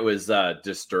 but it was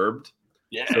Disturbed.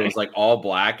 Yeah. So it was like all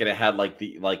black, and it had like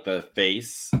the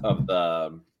face of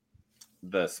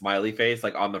the smiley face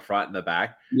like on the front and the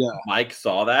back. Yeah. Mike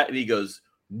saw that and he goes,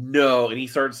 "No," and he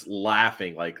starts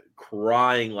laughing, like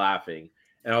crying, laughing.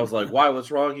 And I was like, "Why?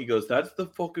 What's wrong?" He goes, "That's the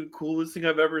fucking coolest thing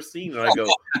I've ever seen." And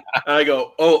I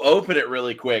go, "Oh, open it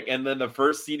really quick." And then the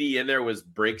first CD in there was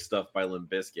 "Break Stuff" by Limp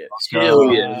Bizkit.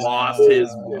 Lost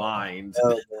his mind.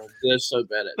 That's so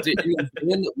bad. The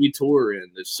one that we tour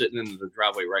in that's sitting in the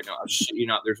driveway right now.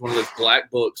 There's one of those black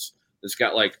books that's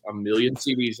got like 1 million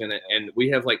CDs in it, and we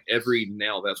have like every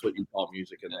now that's what you call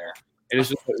music in there. And it's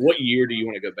just like, what year do you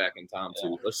want to go back in time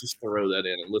to? Let's just throw that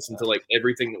in and listen to like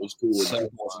everything that was cool in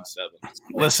 2007.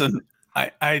 Listen,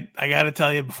 I got to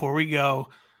tell you before we go,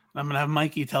 I'm going to have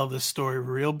Mikey tell this story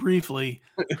real briefly,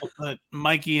 but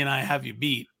Mikey and I have you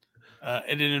beat.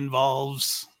 And it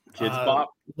involves Kids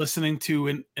Bop, listening to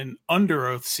an Under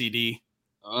Oath CD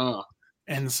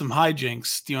and some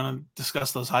hijinks. Do you want to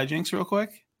discuss those hijinks real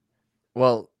quick?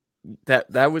 Well,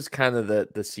 that was kind of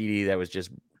the CD that was just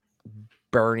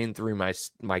burning through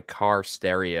my car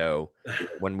stereo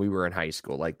when we were in high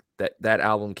school. Like that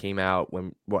album came out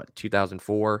when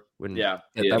 2004 when that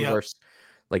was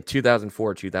like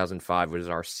 2004 2005 was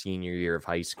our senior year of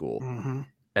high school.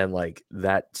 And like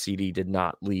that CD did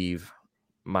not leave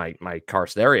my car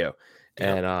stereo.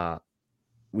 And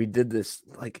we did this,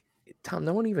 like, Tom,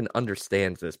 no one even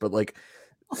understands this, but like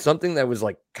something that was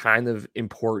like kind of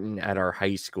important at our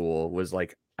high school was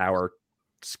like our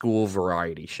school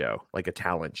variety show, like a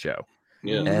talent show.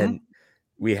 And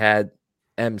we had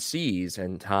MCs,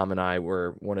 and Tom and I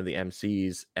were one of the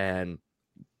MCs, and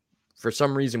for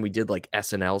some reason we did like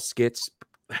SNL skits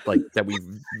like that we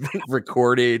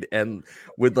recorded and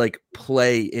would like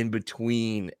play in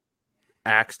between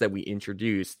acts that we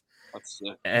introduced.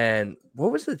 And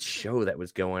what was the show that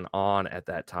was going on at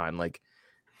that time? Like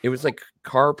it was like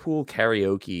carpool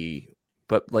karaoke,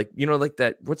 but like, like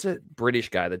that, what's a British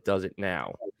guy that does it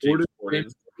now?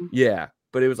 Yeah,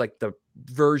 but it was like the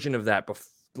version of that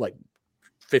like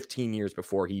 15 years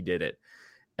before he did it.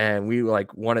 And we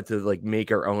like wanted to like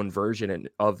make our own version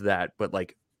of that, but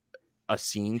like a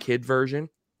Scene Kid version.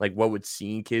 Like what would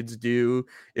Scene Kids do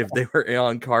if they were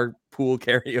on carpool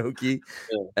karaoke?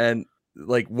 And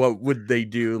like what would they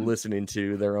do listening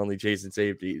to They're Only Chasing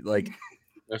Safety? Like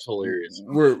that's hilarious.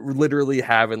 We're literally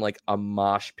having like a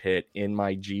mosh pit in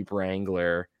my Jeep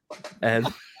Wrangler, and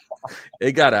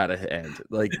it got out of hand.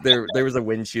 Like there was a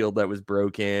windshield that was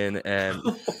broken, and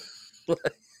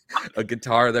a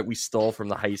guitar that we stole from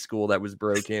the high school that was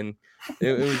broken.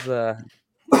 It was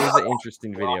an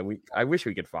interesting video. I wish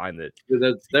we could find it.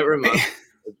 That reminds me,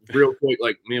 real quick.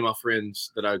 Like me and my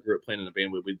friends that I grew up playing in a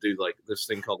band with, we do like this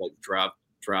thing called like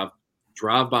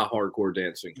drive-by hardcore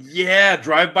dancing. Yeah,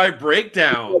 drive-by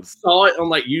breakdowns. I saw it on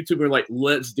like YouTube and like,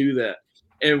 let's do that.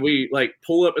 And we like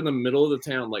pull up in the middle of the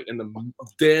town, like in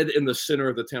the center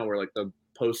of the town where like the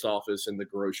post office and the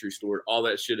grocery store, all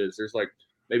that shit is. There's like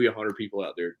maybe 100 people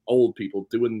out there, old people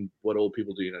doing what old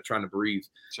people do, trying to breathe.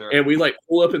 Sure. And we like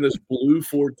pull up in this blue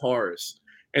Ford Taurus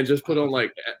and just put on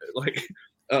like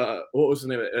what was the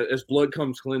name of it? As Blood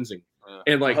Comes Cleansing.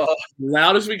 And like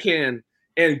loud as we can.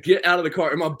 And get out of the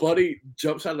car. And my buddy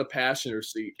jumps out of the passenger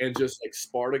seat and just like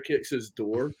Sparta kicks his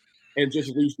door and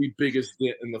just leaves the biggest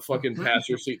dent in the fucking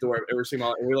passenger seat door I've ever seen.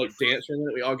 And we're like dancing in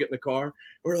it. We all get in the car. And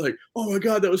we're like, "Oh my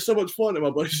God, that was so much fun." And my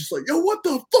buddy's just like, "Yo, what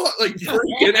the fuck?" Like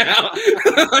freaking out.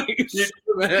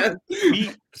 Man.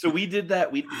 So we did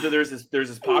that. There's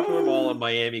this popular mall in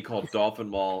Miami called Dolphin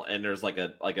Mall, and there's like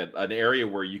an area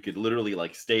where you could literally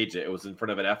like stage it. It was in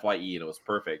front of an FYE and it was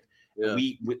perfect. Yeah.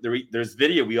 There's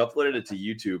video. We uploaded it to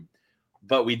YouTube,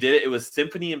 but we did it. It was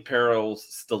Symphony in Peril's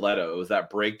Stiletto. It was that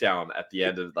breakdown at the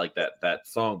end of like that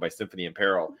song by Symphony in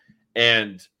Peril,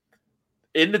 and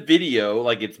in the video,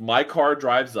 like it's my car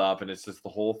drives up and it's just the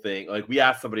whole thing. Like we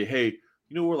asked somebody, hey,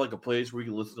 you know, we're like a place where you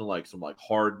can listen to like some like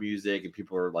hard music and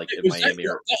people are like in Miami.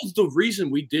 That was the reason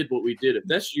we did what we did. If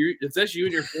that's you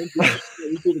and your friends,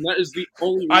 that is the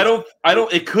only reason. I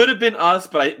don't. It could have been us,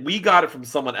 but we got it from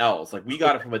someone else. Like we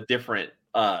got it from a different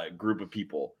group of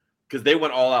people because they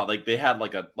went all out. Like they had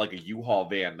like a U-Haul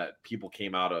van that people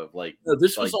came out of. Like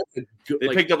this was like they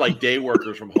picked up like day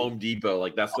workers from Home Depot.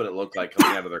 Like that's what it looked like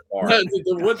coming out of their car.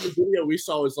 The video we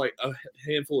saw was like a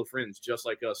handful of friends just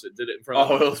like us that did it in front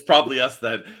of us. It was probably us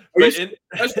then. That's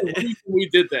the reason we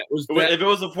did that. If it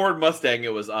was a Ford Mustang,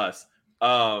 it was us.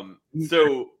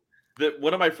 So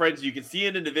one of my friends, you can see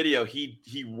it in the video.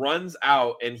 He runs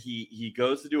out and he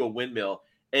goes to do a windmill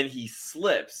and he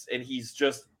slips and he's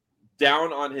just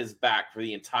down on his back for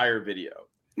the entire video.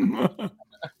 And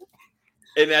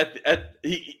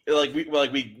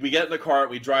we get in the car,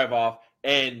 we drive off,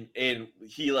 and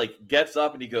he like gets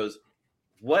up and he goes,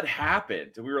 "What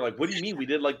happened?" And we were like, "What do you mean? We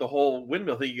did like the whole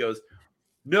windmill thing." He goes,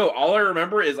 "No, all I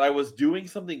remember is I was doing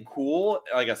something cool,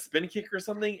 like a spin kick or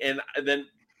something, and then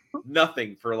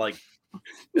nothing for like."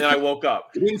 And I woke up.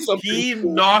 He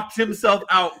knocked himself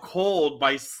out cold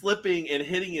by slipping and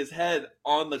hitting his head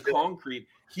on the concrete.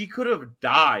 He could have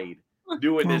died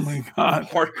doing this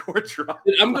hardcore drop.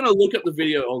 I'm gonna look up the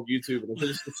video on YouTube, and if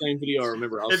it's the same video I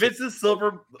remember, if it's the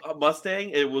silver Mustang,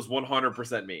 it was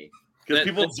 100% me. Because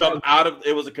people jumped out of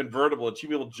it was a convertible, and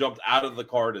people jumped out of the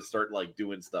car to start like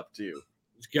doing stuff too.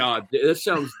 God, that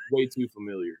sounds way too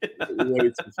familiar. Way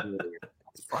too familiar.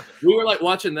 We were like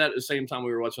watching that at the same time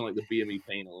we were watching like the BME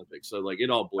Pain Olympics, so like it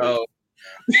all blurs.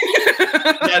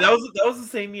 Yeah, that was the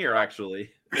same year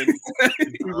actually. And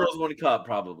 2 Girls 1 Cup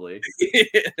probably.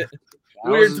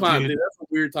 Weird time, dude. That's a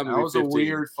weird time. That was a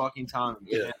weird fucking time.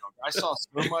 Yeah. I saw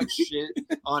so much shit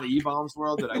on E-Bombs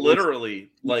World that I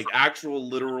literally like actual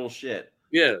literal shit.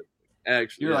 Yeah,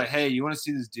 actually. You're like, hey, you want to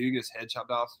see this dude get his head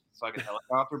chopped off fucking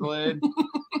helicopter blade?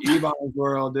 E-Bombs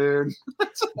World, dude.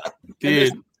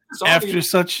 Dude. After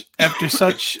such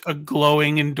a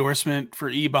glowing endorsement for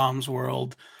E-Bombs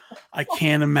World, I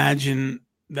can't imagine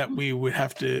that we would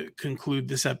have to conclude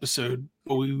this episode,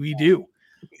 but we do.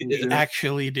 We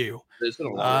actually do.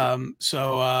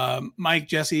 Mike,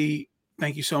 Jesse,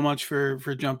 thank you so much for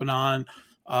jumping on.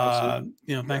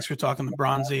 Thanks for talking the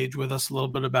Bronze Age with us, a little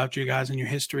bit about you guys and your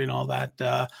history and all that.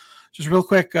 Just real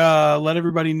quick, let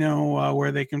everybody know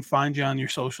where they can find you on your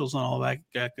socials and all that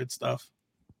good stuff.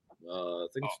 I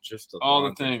think it's just all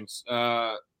the things.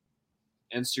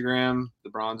 Instagram, The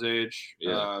Bronze Age.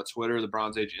 Twitter, The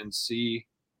Bronze Age NC.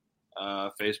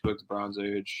 Facebook, The Bronze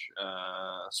Age.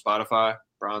 Spotify,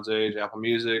 Bronze Age. Apple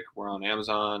Music. We're on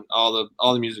Amazon. All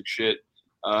the music shit.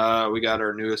 We got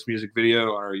our newest music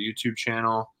video on our YouTube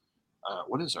channel.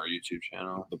 What is our YouTube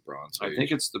channel? The Bronze Age. I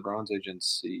think it's The Bronze Age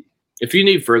NC. If you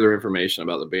need further information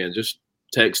about the band, just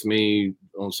text me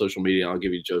on social media. I'll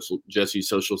give you Jesse's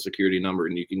social security number,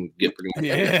 and you can get pretty much.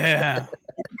 Yeah.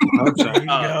 There you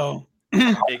go.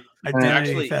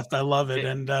 Identity theft. I love it.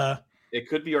 And it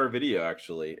could be our video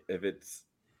actually. If it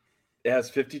has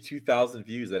 52,000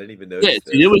 views. I didn't even notice.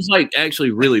 Yeah, it was like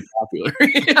actually really popular.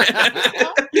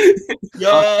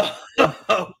 Yo,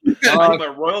 I got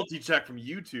a royalty check from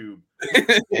YouTube.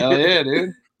 Hell yeah,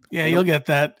 dude. Yeah, you'll get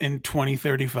that in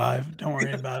 2035. Don't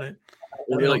worry about it.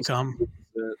 It'll come.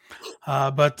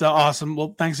 But awesome.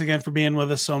 Well, thanks again for being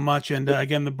with us so much. And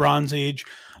again, the Bronze Age,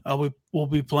 we'll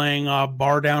be playing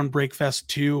Bar Down Breakfest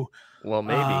 2. Well,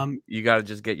 maybe you got to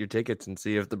just get your tickets and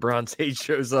see if the Bronze Age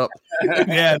shows up.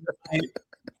 Yeah,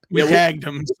 we tagged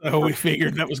them, so we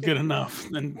figured that was good enough.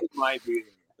 And it might be.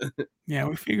 Yeah,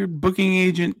 we figured booking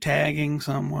agent tagging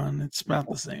someone, it's about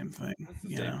the same thing.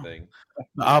 Same thing.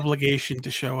 The obligation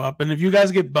to show up. And if you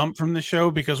guys get bumped from the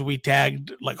show because we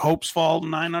tagged like Hope's Fall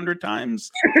 900 times,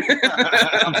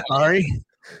 I'm sorry.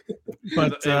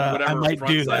 But I might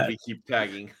do that. We keep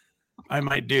tagging. I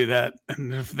might do that.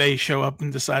 And if they show up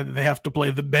and decide that they have to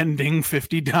play the bending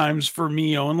 50 times for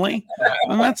me only,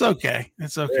 then that's okay.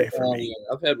 It's okay for me.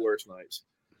 I've had worse nights.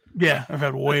 Yeah, I've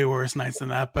had way worse nights than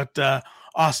that. But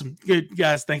awesome. Good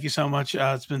guys. Thank you so much.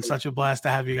 It's been such a blast to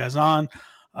have you guys on.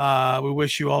 We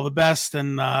wish you all the best.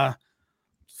 And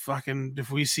fucking if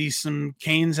we see some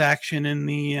Canes action in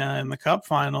the Cup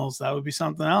finals, that would be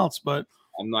something else. But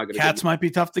I'm not gonna Cats might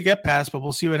be tough to get past, but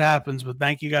we'll see what happens. But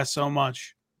thank you guys so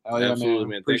much. Oh, yeah, absolutely,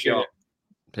 man. Appreciate it.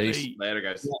 Peace. Later,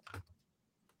 guys.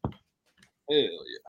 Hell yeah.